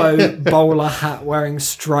bowler hat wearing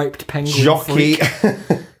striped penguin jockey.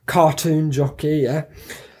 freak. Cartoon jockey, yeah.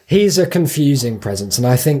 He's a confusing presence, and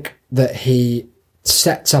I think that he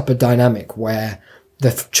sets up a dynamic where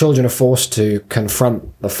the children are forced to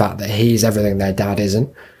confront the fact that he's everything their dad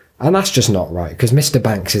isn't. And that's just not right, because Mr.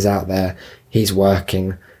 Banks is out there, he's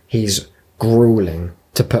working, he's grueling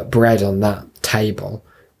to put bread on that table.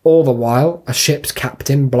 All the while, a ship's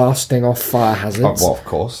captain blasting off fire hazards. Well, of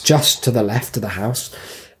course. Just to the left of the house.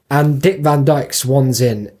 And Dick Van Dyke swans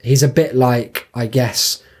in. He's a bit like, I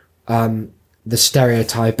guess, the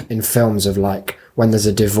stereotype in films of like when there's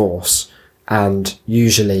a divorce and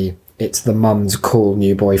usually it's the mum's cool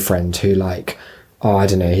new boyfriend who like, oh, I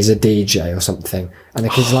don't know, he's a DJ or something. And the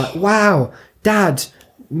kid's like, wow, Dad,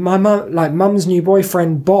 my mum, like mum's new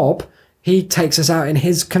boyfriend, Bob, he takes us out in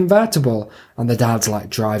his convertible. And the dad's like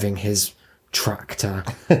driving his tractor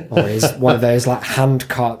or his one of those like hand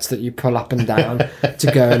carts that you pull up and down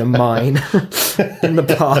to go in a mine in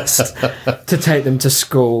the past to take them to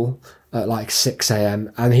school at like 6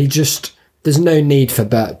 a.m. And he just, there's no need for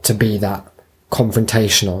Bert to be that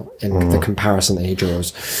confrontational in the comparison that he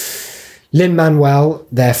draws. Lin-Manuel,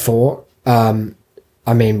 therefore,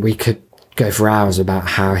 I mean, we could go for hours about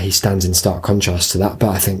how he stands in stark contrast to that, but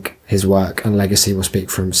I think his work and legacy will speak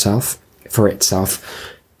for itself.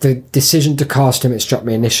 The decision to cast him, it struck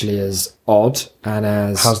me initially as odd and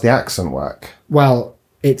as... How's the accent work? Well,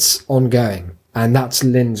 it's ongoing. And that's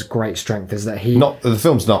Lin's great strength, is that he... The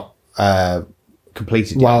film's not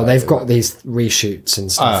completed yet. Well, they've got these reshoots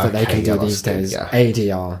and stuff that they can do yeah, these that's good, days.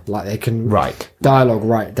 yeah. ADR. Like, they can... Right. Dialogue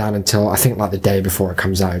right down until, I think, like the day before it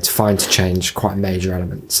comes out. It's fine to change quite major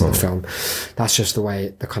elements of the film. That's just the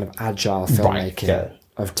way, the kind of agile filmmaking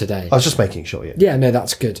of today. I was just making sure, yeah. Yeah, no,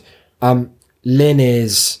 that's good. Lin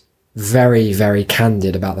is very, very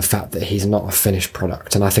candid about the fact that he's not a finished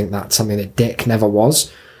product. And I think that's something that Dick never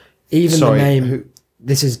was. Even Sorry, the name... who-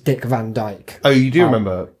 This is Dick Van Dyke. Oh, you do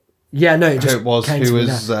remember Yeah, no, it just who it was? came to Who me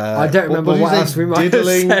was? now. I don't remember what else we might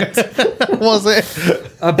diddling? have said Was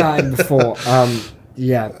it? about him before.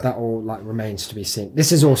 Yeah, that all like remains to be seen.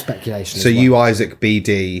 This is all speculation. So as well. you, Isaac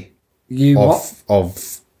BD you what?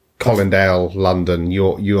 of Colindale, London.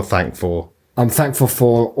 You're thankful. I'm thankful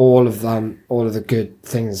for all of the good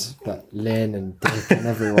things that Lynn and Dick and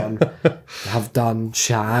everyone have done.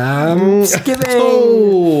 Thanksgiving.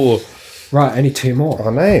 Oh, Right, only two more.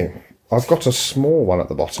 I know. I've got a small one at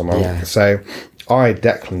the bottom. Yeah. So, I,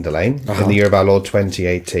 Declan Delane, in the year of our Lord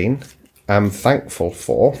 2018, am thankful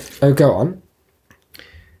for Oh, go on.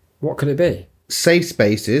 What could it be? safe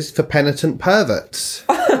spaces for penitent perverts.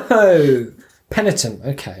 Oh, penitent.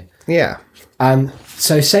 Okay. Yeah.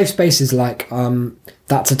 So safe space is like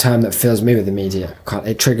that's a term that fills me with immediate.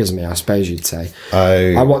 It triggers me, I suppose you'd say.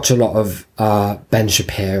 Oh. I watch a lot of Ben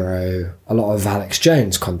Shapiro, a lot of Alex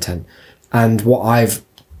Jones content, and what I've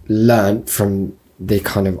learnt from the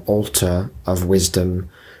kind of altar of wisdom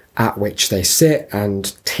at which they sit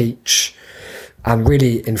and teach and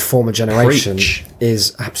really inform a generation Preach.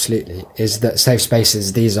 is that safe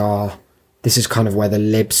spaces, this is kind of where the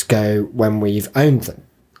libs go when we've owned them.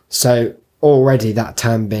 So already that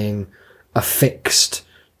term being affixed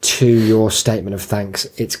to your statement of thanks,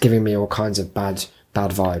 it's giving me all kinds of bad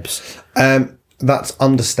vibes. That's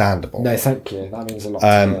understandable. No, thank you. That means a lot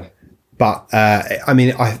to me. But, I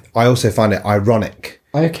mean, I also find it ironic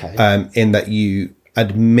Okay. in that you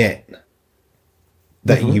admit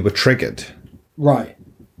that you were triggered. Right.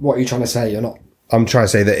 What are you trying to say? You're not... I'm trying to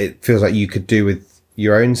say that it feels like you could do with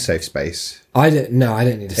your own safe space. I don't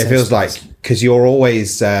need to say It feels like, because you're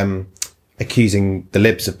always accusing the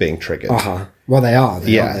libs of being triggered. Uh-huh. Well, they are.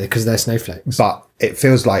 Yeah. Because they're snowflakes. But it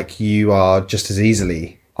feels like you are just as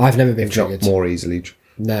easily, I've never been if not triggered. more easily.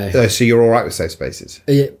 No. Oh, so you're all right with safe spaces?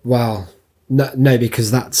 Well, no, because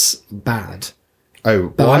that's bad. Oh,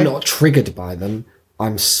 But why? I'm not triggered by them.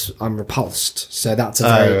 I'm repulsed. So that's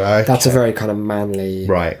a okay. very kind of manly.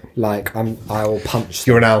 Right. Like I will punch.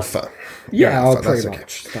 You're an alpha. Yeah, You're an I'll alpha, pretty that's okay.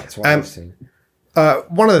 much. That's what I've seen.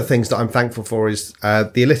 One of the things that I'm thankful for is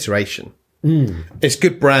the alliteration. It's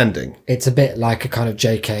good branding. It's a bit like a kind of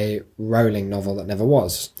J.K. Rowling novel that never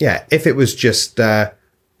was. Yeah, if it was just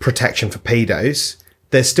protection for pedos,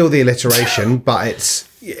 there's still the alliteration, but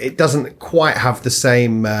it doesn't quite have the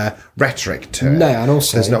same rhetoric to it. No, and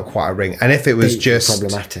also there's not quite a ring. And if it was deeply just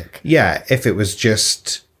problematic. yeah, if it was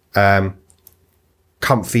just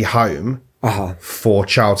comfy home for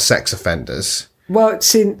child sex offenders. Well,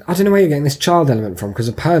 see, I don't know where you're getting this child element from, because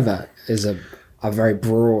a pervert is a very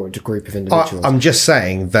broad group of individuals. I'm just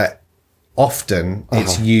saying that often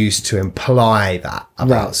it's used to imply that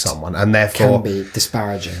about Right. someone, and therefore can be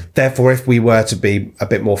disparaging. Therefore, if we were to be a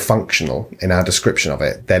bit more functional in our description of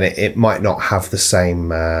it, then it might not have the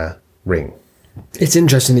same ring. It's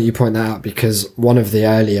interesting that you point that out, because one of the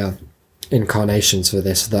earlier incarnations for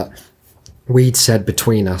this that we'd said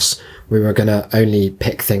between us we were going to only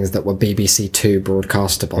pick things that were BBC Two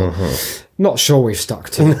broadcastable. Not sure we've stuck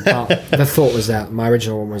to it, but the thought was that my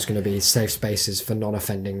original one was going to be safe spaces for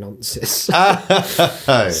non-offending nonsense. So,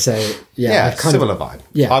 yeah. I've kind similar of, vibe.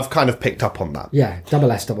 Yeah. I've kind of picked up on that. Yeah,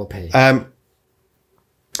 double S, double P.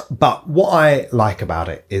 But what I like about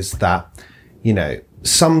it is that, you know,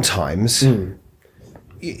 sometimes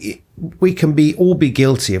we can all be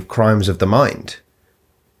guilty of crimes of the mind.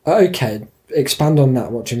 Okay, expand on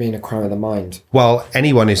that. What do you mean, a crime of the mind? Well,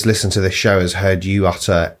 anyone who's listened to this show has heard you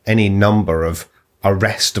utter any number of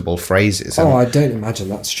arrestable phrases. Oh, I don't imagine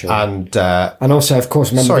that's true. And also, of course,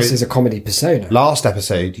 remember, sorry. this is a comedy persona. Last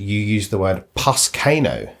episode, you used the word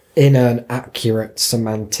puscano. In an accurate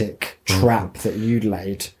semantic trap that you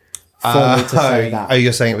laid for me to say that. Oh,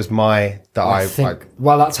 you're saying it was I think,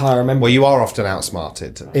 well, that's how I remember. Well, you are often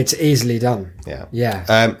outsmarted. It's easily done. Yeah.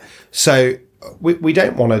 Yeah. So we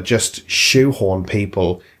don't want to just shoehorn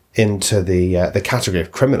people into the category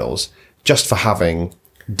of criminals just for having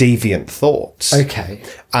deviant thoughts. Okay.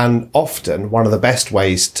 And often one of the best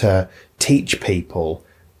ways to teach people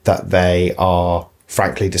that they are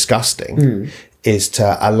frankly disgusting is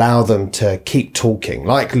to allow them to keep talking,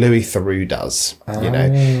 like Louis Theroux does. You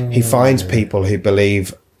know, he finds people who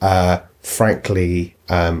believe, frankly,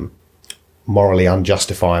 morally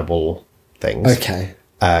unjustifiable things. Okay.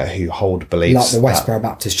 Who hold beliefs Like the Westboro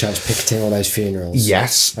Baptist Church picketing all those funerals.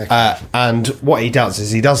 Yes. Okay. And what he does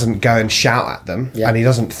is he doesn't go and shout at them, Yeah. and he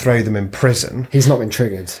doesn't throw them in prison. He's not been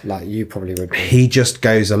triggered like you probably would be. He just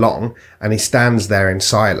goes along and he stands there in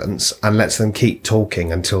silence and lets them keep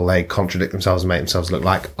talking until they contradict themselves and make themselves look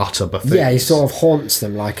like utter buffoons. Yeah, he sort of haunts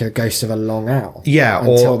them like a ghost of a long owl. Yeah,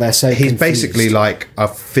 until or they're so he's confused. basically like a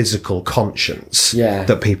physical conscience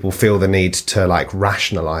that people feel the need to like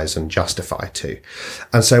rationalize and justify to.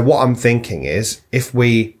 And so what I'm thinking is if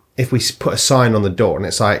we put a sign on the door and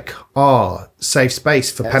it's like, safe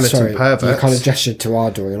space for penitent perverts. You kind of gestured to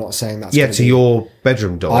our door. You're not saying that's to your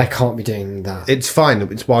bedroom door. I can't be doing that. It's fine.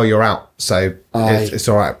 It's while you're out, so it's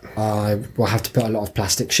all right. I will have to put a lot of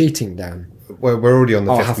plastic sheeting down. We're already on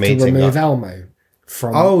the I'll fifth have meeting. to remove Elmo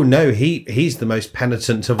from. Oh no, he's the most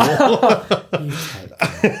penitent of all.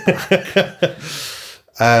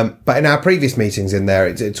 But in our previous meetings in there,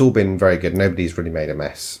 it's all been very good. Nobody's really made a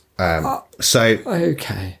mess.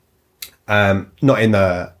 Okay. Not in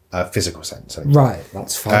the physical sense. Anyway. Right,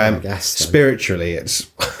 that's fine, I guess. Then. Spiritually,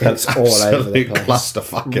 it's all over the place.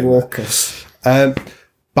 Clusterfuck. Raucous.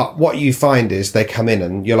 But what you find is they come in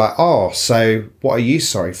and you're like, so what are you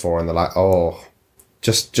sorry for? And they're like,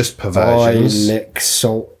 just perversions. I lick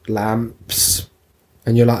salt lamps.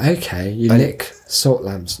 And you're like, okay, you lick salt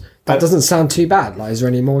lamps. That doesn't sound too bad. Like, is there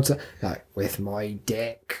any more to... Like, with my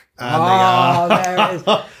dick. There it is.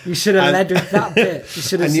 You should have led with that bit. You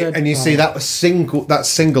should have said... And you see that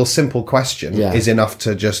single simple question is enough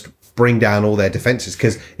to just bring down all their defences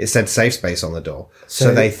because it said safe space on the door.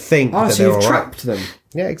 So they think that they're all right. So you've trapped them.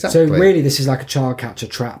 Yeah, exactly. So really this is like a child catcher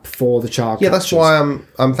trap for the child catchers. Yeah, that's why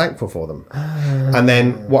I'm thankful for them. And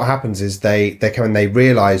then what happens is they come and they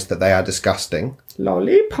realise that they are disgusting.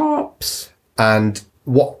 Lollipops. And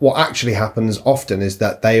what actually happens often is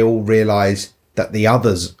that they all realise that the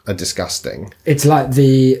others are disgusting. It's like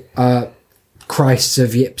the Christs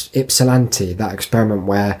of Ypsilanti, that experiment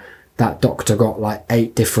where that doctor got like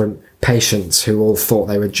 8 different patients who all thought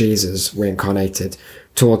they were Jesus reincarnated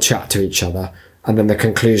to all chat to each other. And then the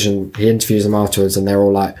conclusion, he interviews them afterwards and they're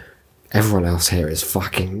all like, everyone else here is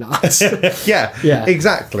fucking nuts. Yeah,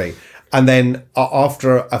 exactly. And then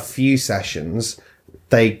after a few sessions,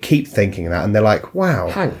 they keep thinking that and they're like, wow.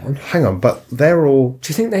 Hang on. But they're all...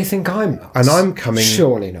 Do you think they think I'm nuts? And I'm coming...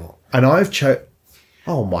 Surely not. And I've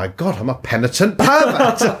oh my God, I'm a penitent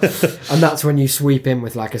pervert. And that's when you sweep in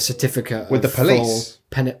with like a certificate with the police.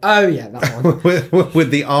 Oh yeah, that one.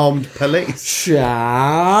 with the armed police.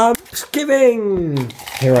 Thanksgiving.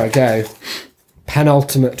 Here I go.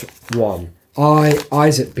 Penultimate one.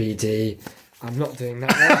 Isaac BD. I'm not doing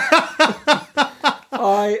that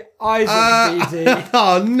one. Isaac BD.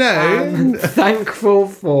 Oh no. I'm thankful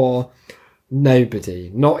for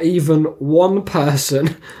nobody, not even one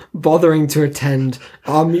person, bothering to attend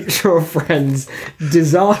our mutual friend's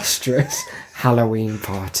disastrous Halloween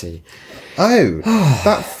party. Oh,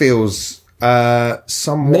 that feels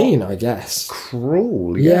somewhat mean, I guess.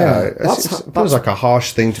 Cruel. Yeah, it feels like a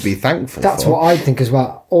harsh thing to be thankful for. That's what I think as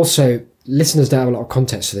well. Also, listeners don't have a lot of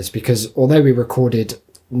context for this because although we recorded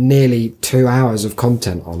nearly 2 hours of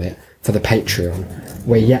content on it for the Patreon,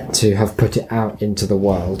 we're yet to have put it out into the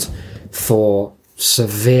world for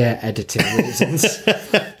severe editing reasons.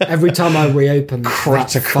 Every time I reopen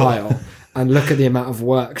that file, and look at the amount of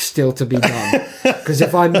work still to be done. Because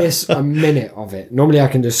if I miss a minute of it, normally I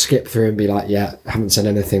can just skip through and be like, yeah, haven't said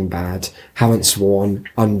anything bad, haven't sworn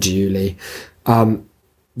unduly.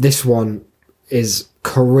 This one is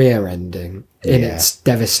career ending in its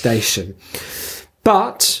devastation.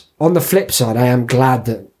 But on the flip side, I am glad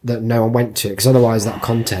that no one went to it, because otherwise that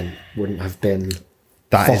content wouldn't have been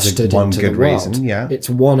fostered one into good the world. reason. Yeah. It's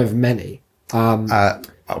one of many.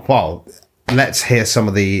 Well, let's hear some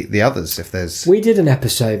of the others if there's. We did an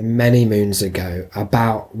episode many moons ago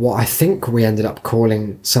about what I think we ended up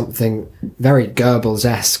calling something very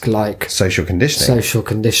Goebbels-esque, like Social conditioning. social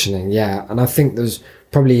conditioning. Yeah, and I think there's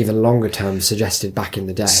probably even longer terms suggested back in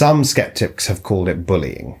the day. Some skeptics have called it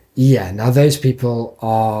bullying. Yeah, now those people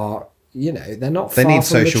are, they're not They far need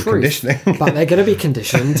from the social truth, conditioning. but they're going to be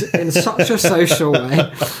conditioned in such a social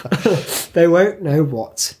way, they won't know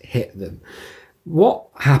what's hit them. What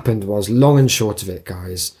happened was, long and short of it,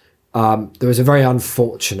 guys, there was a very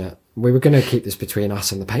unfortunate. We were going to keep this between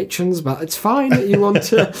us and the patrons, but it's fine that you want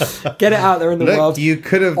to get it out there in the world. You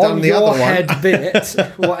could have done on the your other one. head bit,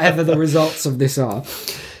 whatever the results of this are.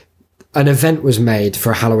 An event was made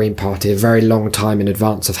for a Halloween party a very long time in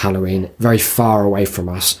advance of Halloween, very far away from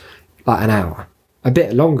us, like an hour. A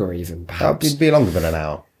bit longer even, perhaps. It'd be longer than an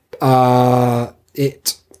hour.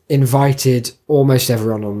 It invited almost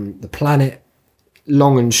everyone on the planet.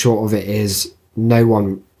 Long and short of it is, no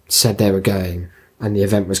one said they were going, and the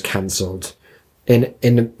event was cancelled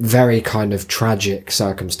in very kind of tragic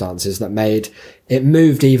circumstances that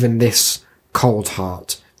moved even this cold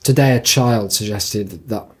heart. Today, a child suggested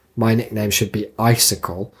that my nickname should be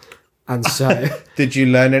Icicle, and so Did you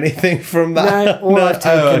learn anything from that? no, all I've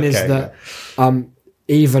taken is okay. that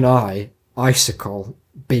even Icicle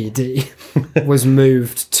BD, was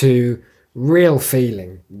moved to real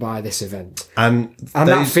feeling by this event. And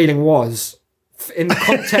that feeling was, in the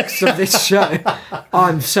context of this show,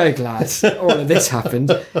 I'm so glad all of this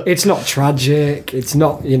happened. It's not tragic. It's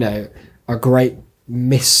not, a great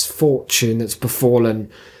misfortune that's befallen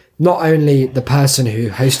not only the person who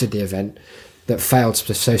hosted the event that failed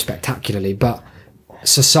so spectacularly, but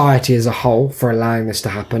society as a whole for allowing this to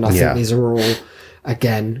happen. I think these are all,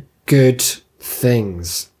 again, good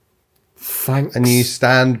things. Thanks. And you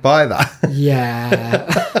stand by that. Yeah.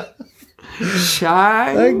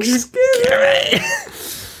 Thanksgiving.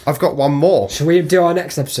 I've got one more. Shall we do our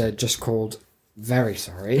next episode just called Very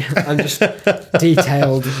Sorry? And just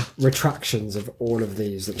detailed retractions of all of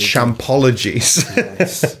these. That we Champologies.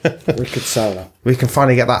 Nice. We could sell that. We can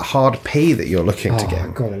finally get that hard P that you're looking to Oh,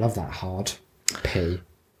 get. God, I love that hard P.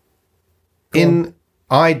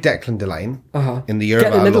 Declan Delane, in the year Get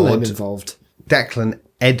of the our middle Lord, name involved. Declan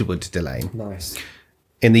Edward Delane, Nice.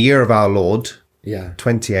 in the year of our Lord, Yeah.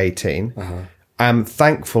 2018, I'm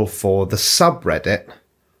thankful for the subreddit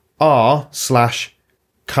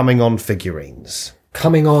r/coming on figurines.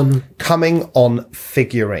 Coming on. Coming on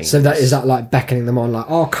figurines. So is that like beckoning them on, like,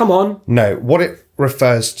 oh, come on? No, what it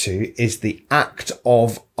refers to is the act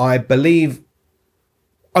of, I believe,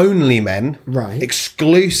 only men, Right.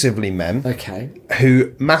 exclusively men, Okay.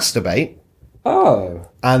 who masturbate Oh.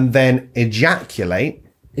 and then ejaculate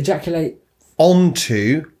Ejaculate.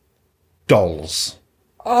 onto dolls.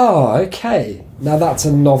 Oh, okay. Now that's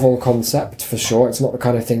a novel concept for sure. It's not the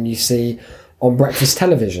kind of thing you see on breakfast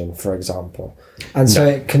television, for example. And so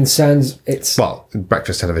it concerns Well,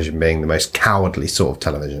 breakfast television being the most cowardly sort of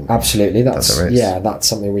television. absolutely. There is. That's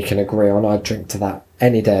something we can agree on. I'd drink to that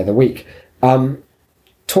any day of the week.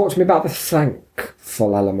 Talk to me about the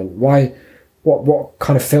thankful element. Why? What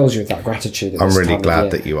kind of fills you with that gratitude? I'm really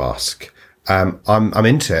glad that you ask. I'm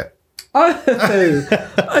into it.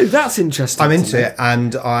 Oh, that's interesting. I'm into it,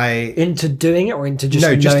 and Into doing it, or into just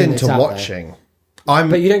just knowing it's into out there? watching.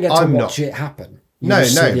 But you don't get to I'm watch not, it happen. You No,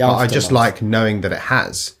 just see the but I just aftermath. like knowing that it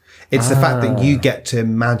has. It's the fact that you get to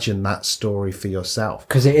imagine that story for yourself.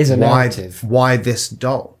 'Cause it is a why, narrative. Why this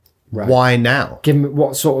doll? Right. Why now? Give me,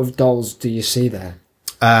 what sort of dolls do you see there?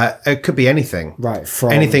 It could be anything. Right,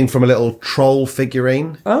 from Anything from a little troll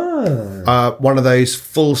figurine. One of those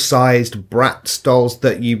full-sized Bratz dolls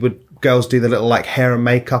that girls do the little like hair and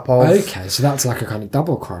makeup of. Okay, so that's like a kind of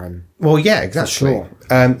double crime. Well, yeah, exactly.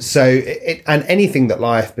 sure. So and anything that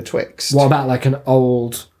lieth betwixt. What about like an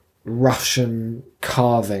old Russian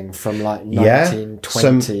carving from like Yeah,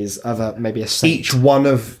 1920s of maybe a saint? Each one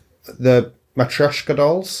of the Matryoshka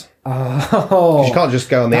dolls. Oh, You can't just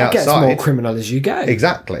go on the that outside. gets more criminal as you go.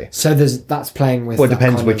 Exactly. So that's playing with. Well, it that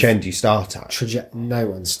depends kind which of end you start at. No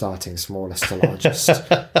one's starting smallest to largest,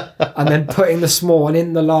 and then putting the small one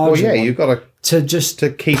in the larger. Well, yeah, one you've got to just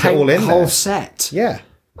keep it paint all in the whole there. set. Yeah.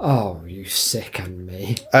 Oh, you sicken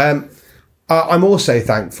me. I'm also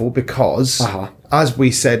thankful because, as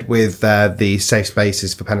we said with the safe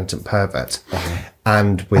spaces for penitent perverts,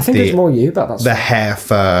 and with I think it's more you, but that's the hair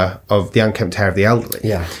fur of the unkempt hair of the elderly,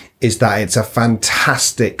 Yeah. is that it's a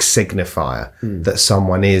fantastic signifier that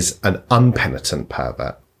someone is an unpenitent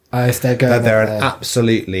pervert. if they're going That they're up an there.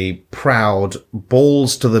 absolutely proud,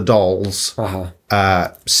 balls to the dolls,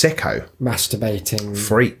 sicko, Masturbating,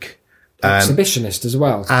 freak. exhibitionist as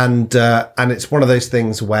well. And it's one of those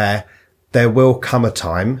things where there will come a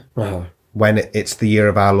time when it's the year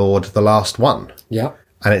of our Lord, the last one, Yeah.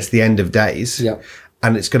 and it's the end of days,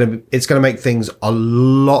 and it's gonna make things a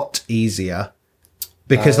lot easier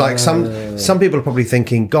because like some people are probably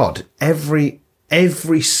thinking, God, every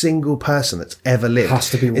single person that's ever lived Has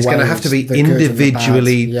to be is going to have to be weighed, the good and the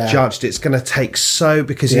individually bad. Yeah. judged. It's going to take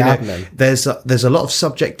because The you know admin. there's a lot of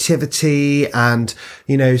subjectivity, and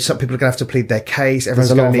you know some people are going to have to plead their case. There's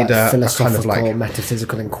Everyone's a lot going to of need like, a kind of philosophical, like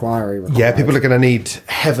metaphysical inquiry. yeah, required. people are going to need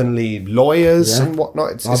heavenly lawyers Yeah. and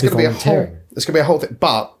whatnot. It's I'll going be to be volunteering. it's going to be a whole thing.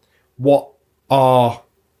 But what our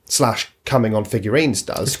 / coming on figurines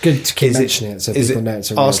does, It's good to keep is mentioning it so people know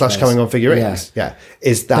it's a r real / place. coming on figurines. Yeah,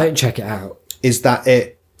 is that Don't check it out.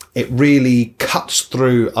 it really cuts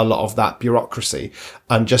through a lot of that bureaucracy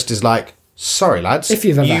and just is like, sorry lads, If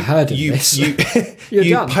you've ever heard of you, this, you you're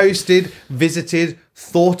you done. posted, visited,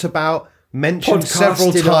 thought about, mentioned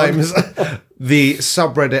several Podcasted times the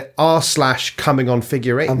subreddit r / coming on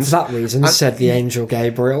figurines. And for that reason, said the angel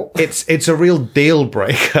Gabriel. It's a real deal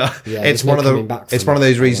breaker. Yeah, it's there's no one of coming back from it's one of that.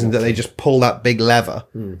 those reasons that they just pull that big lever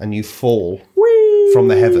and you fall from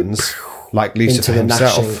the heavens like Lucifer Into the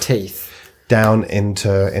gnashing himself teeth. down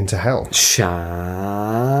into hell.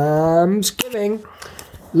 Shamsgiving.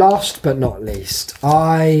 Last but not least,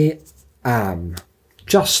 I am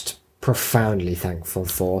just profoundly thankful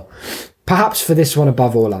for, perhaps for this one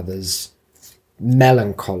above all others,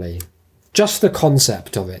 melancholy. Just the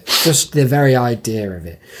concept of it, just the very idea of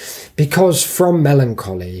it. Because from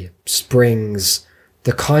melancholy springs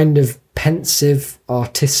the kind of pensive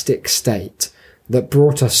artistic state that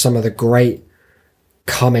brought us some of the great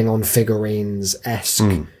coming on figurines-esque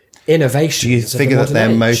innovations. Do you of the figure that modern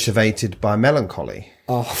they're age. motivated by melancholy?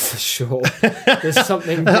 Oh, for sure. There's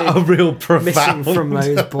something big A real missing profound. from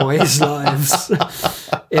those boys' lives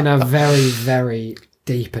in a very, very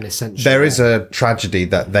deep and essential There way. is a tragedy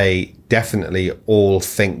that they definitely all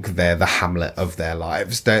think they're the Hamlet of their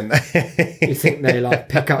lives, don't they? You think they like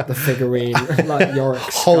pick up the figurine like Yorick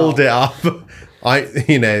Hold it up.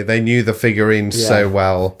 They knew the figurine so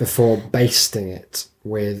well. before basting it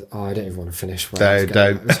with I don't even want to finish. Where No, I was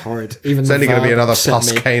going. don't. It was horrid. Even It's only going to be another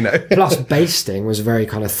Pascano. Pascano. Plus, basting was a very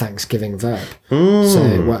kind of Thanksgiving verb, so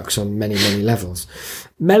it works on many, many levels.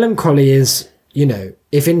 Melancholy is,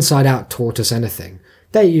 if Inside Out taught us anything,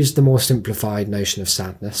 they used the more simplified notion of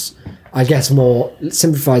sadness. I guess more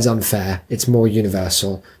simplified is unfair. It's more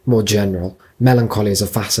universal, more general. Melancholy is a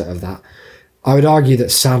facet of that. I would argue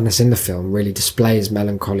that sadness in the film really displays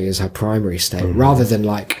melancholy as her primary state, rather than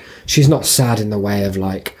like, she's not sad in the way of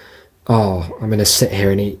like, oh, I'm going to sit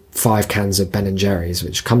here and eat 5 cans of Ben & Jerry's,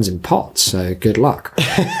 which comes in pots, so good luck.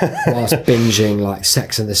 Whilst binging like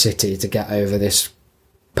Sex and the City to get over this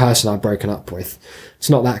person I've broken up with.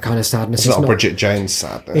 It's not that kind of sadness. It's not Bridget Jones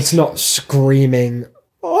sadness. It's not screaming,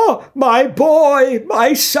 oh, my boy,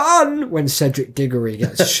 my son, when Cedric Diggory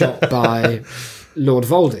gets shot by Lord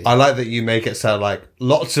Voldy. I like that you make it sound like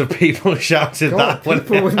lots of people shouted God, that when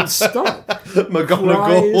people wouldn't stop.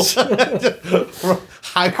 McGonagall,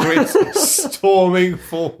 Hagrid storming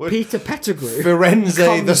forward. Peter Pettigrew Firenze the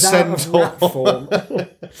comes out of centaur rat form.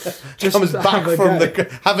 Just comes to back have a from go.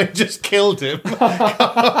 having just killed him.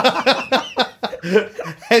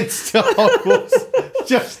 Heads to Hogwarts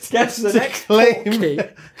just Gets the to next claim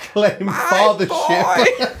portkey.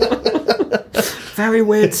 fathership. Very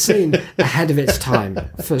weird scene, ahead of its time,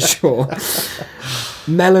 for sure.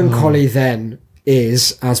 Melancholy then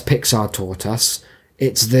is, as Pixar taught us,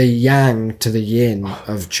 it's the yang to the yin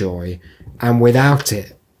of joy. And without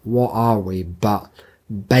it, what are we but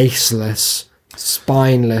baseless,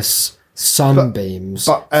 spineless sunbeams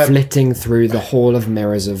flitting through the hall of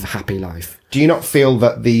mirrors of happy life? Do you not feel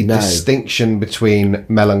that the distinction between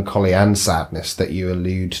melancholy and sadness that you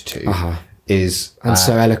allude to is And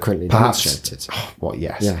so eloquently perhaps demonstrated. well,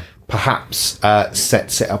 yes, Yeah. perhaps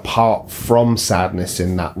sets it apart from sadness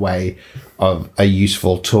in that way of a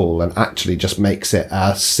useful tool, and actually just makes it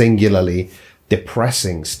a singularly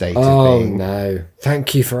depressing state Oh of being. no!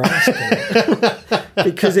 Thank you for asking.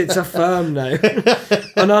 Because it's a firm no,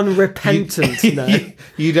 an unrepentant no,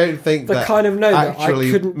 You don't think the that kind of no that I actually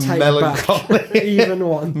couldn't take melancholy, back even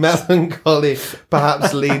one. melancholy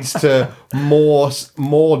perhaps leads to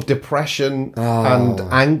more depression and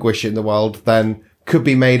anguish in the world than could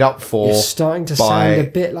be made up for. You're starting to by, sound a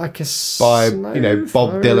bit like a by snowflake.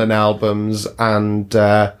 Bob Dylan albums and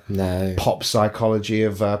No, pop psychology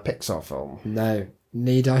of Pixar film. no.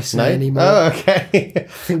 Need I say No? any more? Oh, okay. I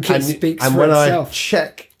think it speaks and for when itself. I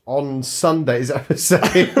check on Sunday's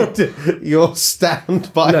episode, you'll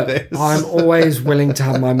stand by Look, this. I'm always willing to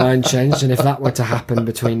have my mind changed, and if that were to happen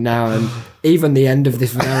between now and even the end of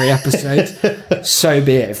this very episode, so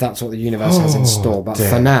be it, if that's what the universe has in store. But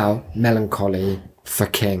for now, melancholy for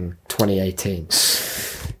King 2018.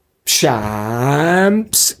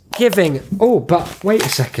 Champs giving. Oh, but wait a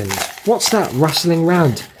second. What's that rustling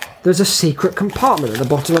round? There's a secret compartment at the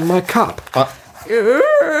bottom of my cup.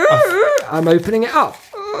 I'm opening it up.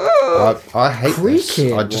 I hate Creaky this.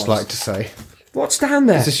 it I'd just was. like to say. What's down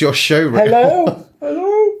there? Is this your showroom? Hello?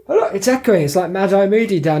 Hello? It's echoing. It's like Mad Eye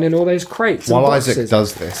Moody down in all those crates. And While boxes. Isaac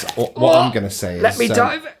does this, what I'm going to say is... Let me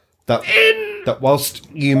dive that whilst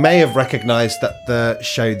you may have recognised that the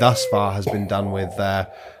show thus far has been done with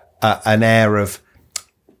an air of,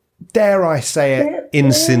 dare I say it,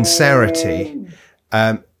 insincerity,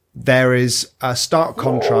 there is a stark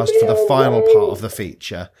contrast for the final part of the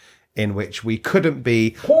feature in which we couldn't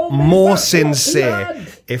be more sincere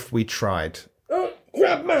if we tried.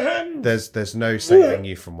 Grab my hand. There's no saving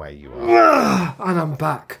you from where you are. And I'm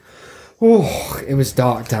back. Oh, it was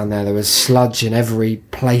dark down there. There was sludge in every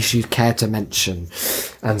place you'd care to mention,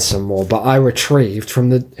 and some more. But I retrieved from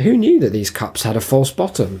the... Who knew that these cups had a false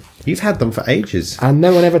bottom? You've had them for ages. And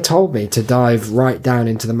no one ever told me to dive right down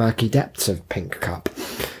into the murky depths of Pink Cup.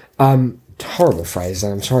 Horrible phrase,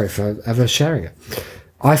 and I'm sorry for ever sharing it.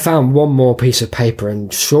 I found one more piece of paper,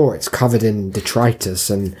 and sure, it's covered in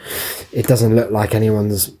detritus, and it doesn't look like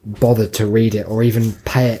anyone's bothered to read it or even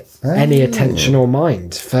pay it any attention or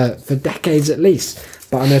mind for decades at least.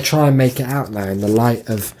 But I'm going to try and make it out now in the light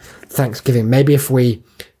of Thanksgiving. Maybe if we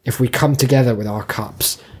come together with our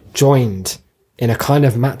cups, joined in a kind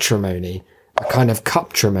of matrimony, a kind of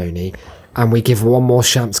cuptrimony, and we give one more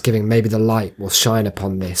Champsgiving, maybe the light will shine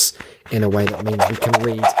upon this in a way that means we can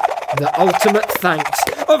read the ultimate thanks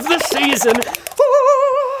of the season.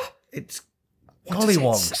 It's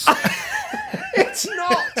Hollywogs. It's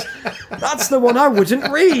not. That's the one I wouldn't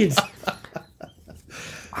read.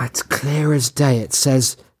 It's clear as day. It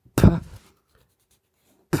says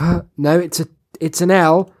no, it's an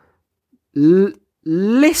L.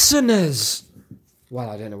 Listeners. Well,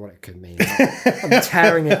 I don't know what it could mean. I'm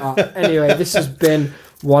tearing it up. Anyway, this has been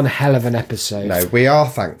one hell of an episode. No, we are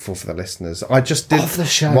thankful for the listeners. I just did Of the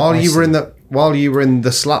show, while you basically. were in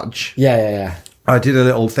the sludge. Yeah. I did a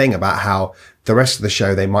little thing about how the rest of the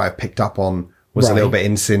show they might have picked up on was a Right. little bit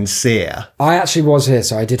insincere. I actually was here,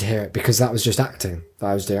 so I did hear it because that was just acting that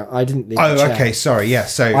I was doing. I didn't leave the Oh, chair. okay, sorry, yeah.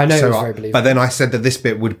 So I know it so was very believable. but then I said that this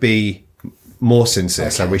bit would be more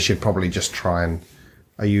sincere, so we should probably just try and.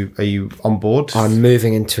 Are you on board? I'm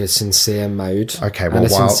moving into a sincere mode. Okay, and well, a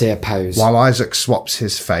sincere pose. While Isaac swaps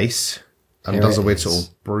his face and Here does a it weird is. sort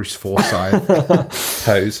of Bruce Forsyth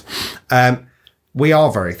pose, we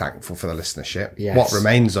are very thankful for the listenership. Yes. What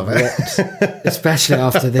remains of it. Especially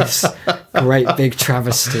after this great big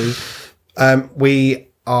travesty. We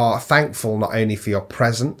are thankful not only for your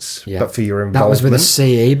presence, Yeah. but for your That was with a involvement.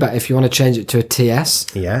 CE, but if you want to change it to a TS,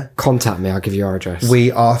 Yeah. contact me. I'll give you our address.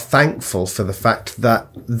 We are thankful for the fact that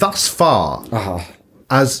thus far,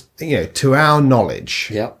 as you know, to our knowledge,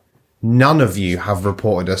 Yep. none of you have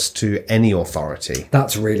reported us to any authority.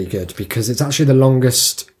 That's really good because it's actually the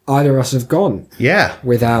longest either of us have gone Yeah.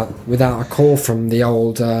 without a call from the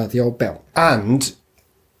old Bill. And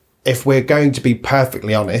if we're going to be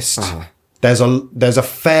perfectly honest, there's a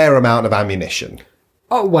fair amount of ammunition.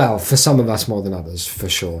 Oh, well, for some of us more than others, for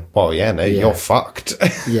sure. Well, yeah, no, you're fucked.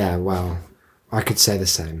 Yeah, well, I could say the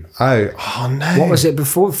same. oh no. What was it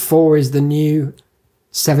before? 4 is the new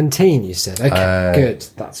 17, you said. Okay, good.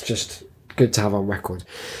 That's just good to have on record.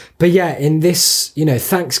 But yeah, in this,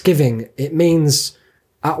 Thanksgiving, it means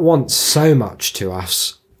at once so much to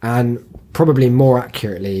us and probably more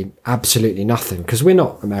accurately, absolutely nothing. Because we're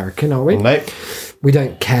not American, are we? Nope. We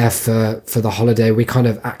don't care for the holiday. We kind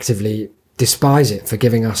of actively despise it for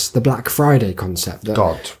giving us the Black Friday concept that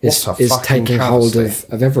God, is what a fucking taking hold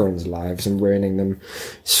travesty. of everyone's lives and ruining them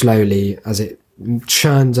slowly as it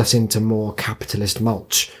churns us into more capitalist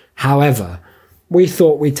mulch. However, we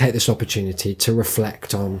thought we'd take this opportunity to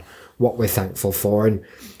reflect on what we're thankful for, and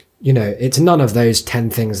you know, it's none of those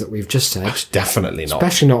 10 things that we've just said. Definitely not.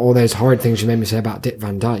 Especially not all those horrid things you made me say about Dick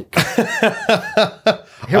Van Dyke.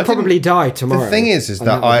 He'll probably die tomorrow. The thing is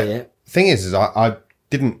that I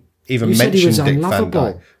didn't even You said he mention was Dick Van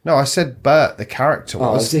unlovable. Dyke. No, I said Bert, the character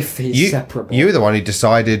was. as if he's separable. You were the one who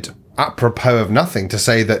decided, apropos of nothing, to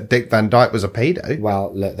say that Dick Van Dyke was a pedo.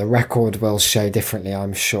 Well, look, the record will show differently,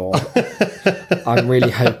 I'm sure. I'm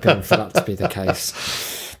really hoping for that to be the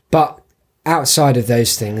case. But outside of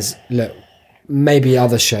those things, look, maybe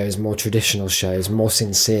other shows, more traditional shows, more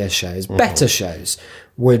sincere shows, better shows,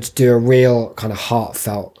 would do a real kind of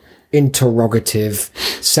heartfelt, interrogative,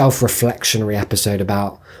 self-reflectionary episode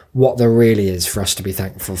about what there really is for us to be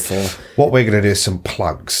thankful for. What we're going to do is some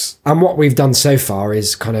plugs. And what we've done so far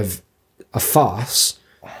is kind of a farce,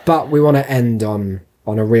 but we want to end on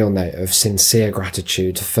a real note of sincere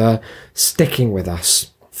gratitude for sticking with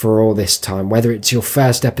us for all this time, whether it's your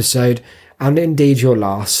first episode and indeed your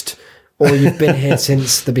last, or you've been here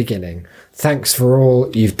since the beginning. Thanks for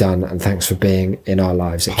all you've done, and thanks for being in our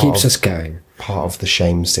lives. It keeps us going. Part of the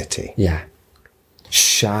Shame City. Yeah.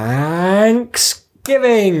 Thanksgiving.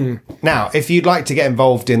 Now, if you'd like to get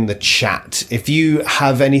involved in the chat, if you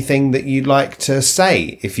have anything that you'd like to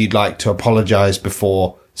say, if you'd like to apologise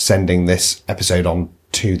before sending this episode on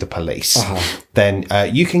to the police, then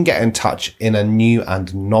you can get in touch in a new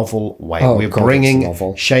and novel way. We're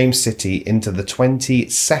bringing Shame City into the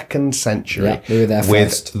 22nd century we were there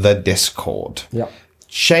with the Discord. Yep.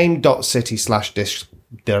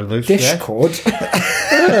 Shame.city/Discord.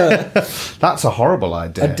 That's a horrible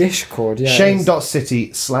idea. A Discord, yeah.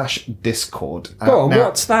 Shame.city/Discord. Go on,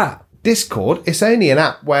 what's that? Discord, it's only an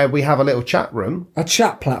app where we have a little chat room. A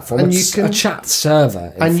chat platform. And a chat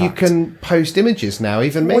server, in And fact. you can post images now,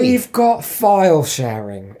 even me. We've got file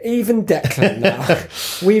sharing. Even Declan now.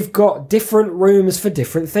 We've got different rooms for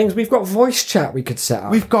different things. We've got voice chat we could set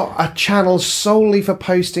up. We've got a channel solely for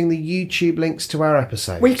posting the YouTube links to our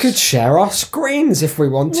episodes. We could share our screens if we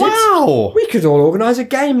wanted. Wow! We could all organise a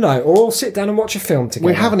game night or all sit down and watch a film together.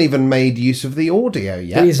 We haven't even made use of the audio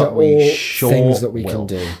yet. These are all things that we will. can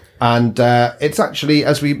do. And it's actually,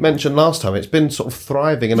 as we mentioned last time, it's been sort of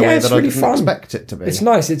thriving in a way that really I didn't expect it to be. It's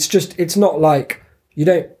nice. It's not like you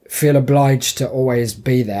don't feel obliged to always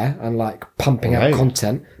be there and like pumping out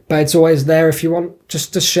content, but it's always there if you want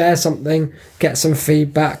just to share something, get some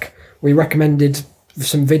feedback. We recommended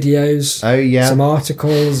some videos, some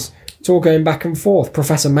articles. It's all going back and forth.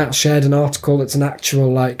 Professor Matt shared an article that's an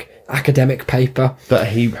actual like academic paper that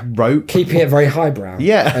he wrote, keeping it very highbrow.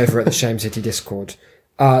 Over at the Shame City Discord.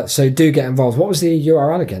 So do get involved. What was the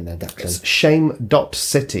URL again there, Declan?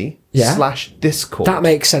 Shame.city/Discord. That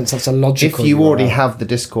makes sense. That's a logical If you URL. already have the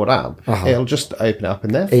Discord app, it'll just open it up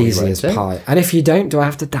in there for Easy you. as pie. And if you don't, do I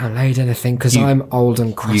have to download anything? Because I'm old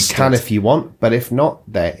and crusted. You can if you want, but if not,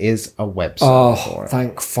 there is a website for it.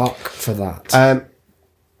 Thank fuck for that.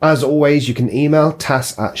 As always, you can email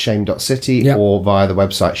tass@shame.city or via the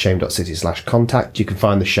website shame.city/contact. You can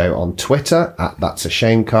find the show on Twitter @That's a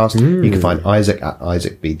Shamecast. You can find Isaac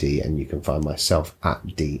 @IsaacBD, and you can find myself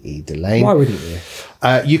 @DE Delane. Why wouldn't you?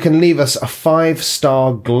 You can leave us a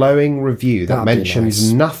 5-star glowing review that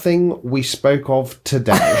mentions nothing we spoke of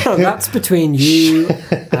today. That's between you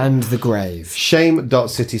and the grave.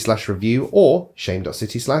 Shame.city/review or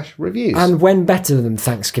shame.city/reviews. And when better than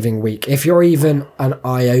Thanksgiving week, if you're even an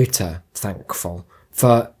iota thankful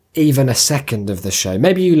for even a second of the show,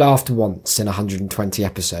 maybe you laughed once in 120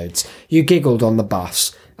 episodes, you giggled on the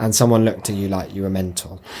bus and someone looked at you like you were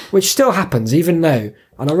mental, which still happens even though,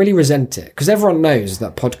 and I really resent it, because everyone knows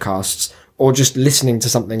that podcasts or just listening to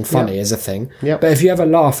something funny is a thing. But if you ever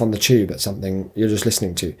laugh on the tube at something you're just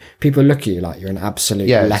listening to, people look at you like you're an absolute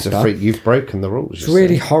leper. It's a freak. You've broken the rules. It's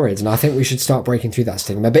really horrid, and I think we should start breaking through that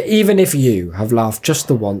stigma. But even if you have laughed just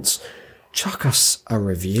the once, chuck us a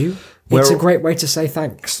review. It's a great way to say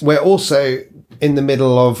thanks. We're also in the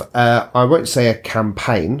middle of, I won't say a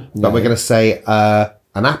campaign, but we're going to say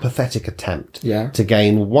an apathetic attempt to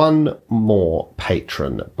gain one more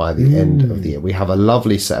patron by the end of the year. We have a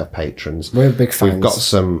lovely set of patrons. We're big fans. We've got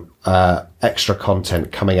some extra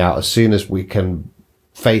content coming out as soon as we can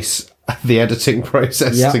face the editing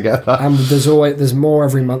process together. And there's more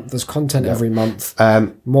every month. There's content every month.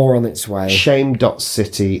 More on its way.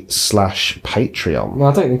 Shame.city/Patreon.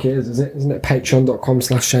 Well, I don't think it is it? Isn't it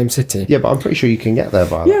patreon.com/shamecity? Yeah, but I'm pretty sure you can get there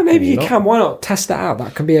by that. Yeah, maybe you can. Why not test that out?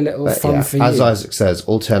 That can be a little fun for you. As Isaac says,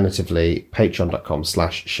 alternatively,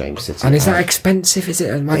 patreon.com/shamecity. And is that expensive? Is it?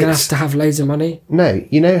 Am I going to have loads of money? No.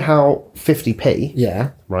 You know how 50p? Yeah.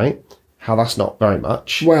 Right? How that's not very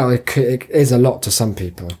much. Well, it is a lot to some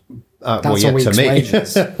people. That's a week's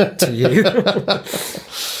wages to you.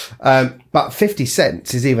 But 50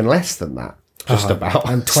 cents is even less than that. Just about.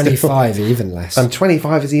 And 25 even less. And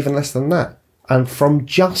 25 is even less than that. And from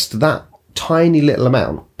just that tiny little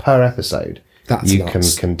amount per episode, That's you nuts.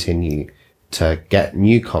 can continue to get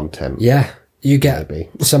new content. Yeah. You get Maybe.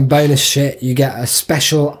 some bonus shit. You get a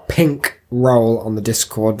special pink role on the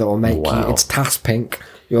Discord that will make Wow. you... It's task pink.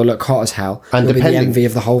 You'll look hot as hell. And You'll be the depending- envy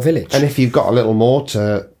of the whole village. And if you've got a little more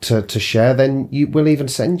to share, then we'll even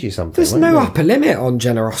send you something. There's won't no we? upper limit on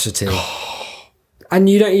generosity. And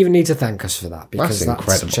you don't even need to thank us for that, because That's that's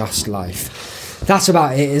incredible. just life. That's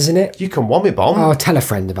about it, isn't it? You can wommy bomb. Oh, tell a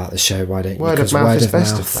friend about the show, why don't you? Word of 'Cause mouth is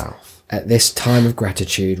best of mouth. At this time of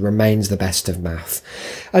gratitude remains the best of mouth.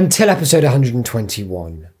 Until episode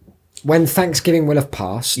 121, when Thanksgiving will have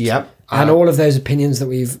passed. Yep. And all of those opinions that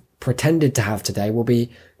we've pretended to have today will be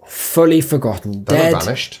fully forgotten, They'll have dead,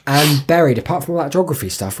 vanished. and buried, apart from all that geography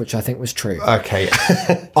stuff, which I think was true. Okay.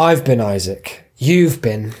 I've been Isaac. You've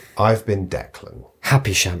been I've been Declan.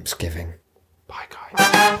 Happy Shampsgiving. Bye,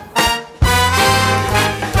 guys.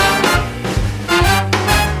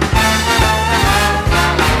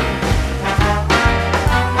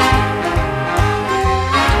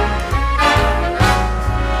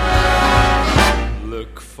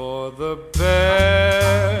 Look for the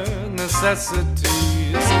bare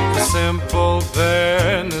necessities, the simple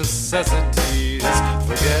bare necessities.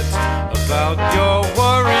 Forget about your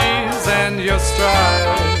worries and your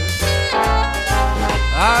strife.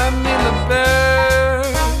 I mean the bare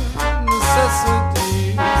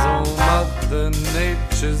necessities, oh Mother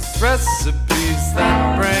Nature's recipes that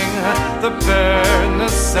bring the bare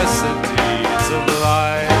necessities of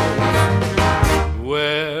life.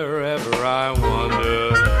 Wherever I wander,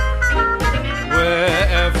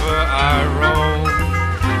 wherever I roam,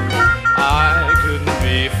 I couldn't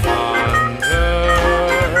be fonder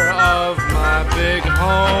of my big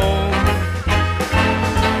home.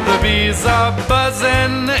 The bees are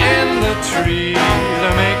buzzing in the tree to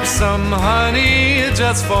make some honey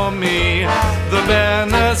just for me. The bare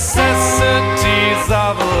necessities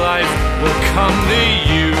of life will come to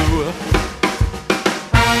you.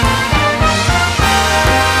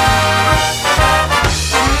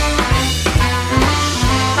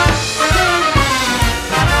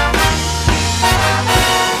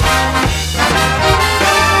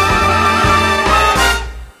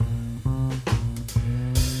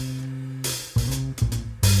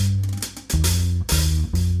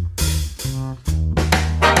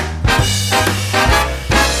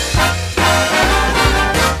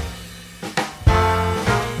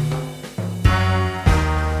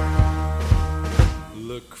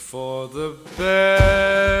 Look for the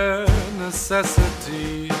bare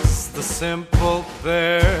necessities, the simple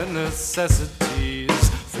bare necessities.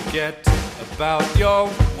 Forget about your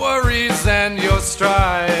worries and your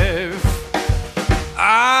strife.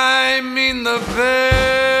 I mean the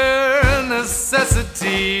bare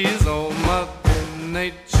necessities, oh Mother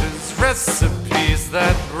Nature's recipes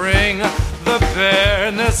that bring the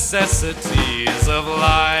bare necessities of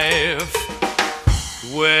life.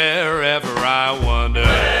 Wherever I wander,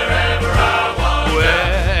 wherever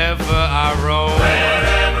I roam,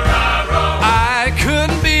 I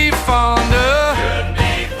couldn't be fonder,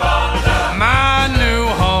 my new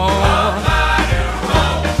home.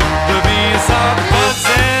 The bees are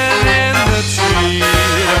buzzing in the tree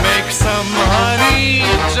to make some honey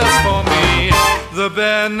just for me. The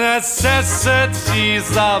bare necessities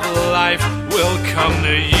of life will come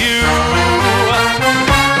to you.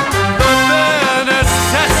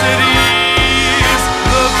 Necessities,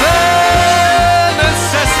 the bare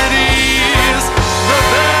necessities, the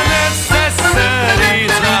bare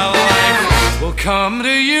necessities of life will come to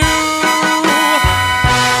you.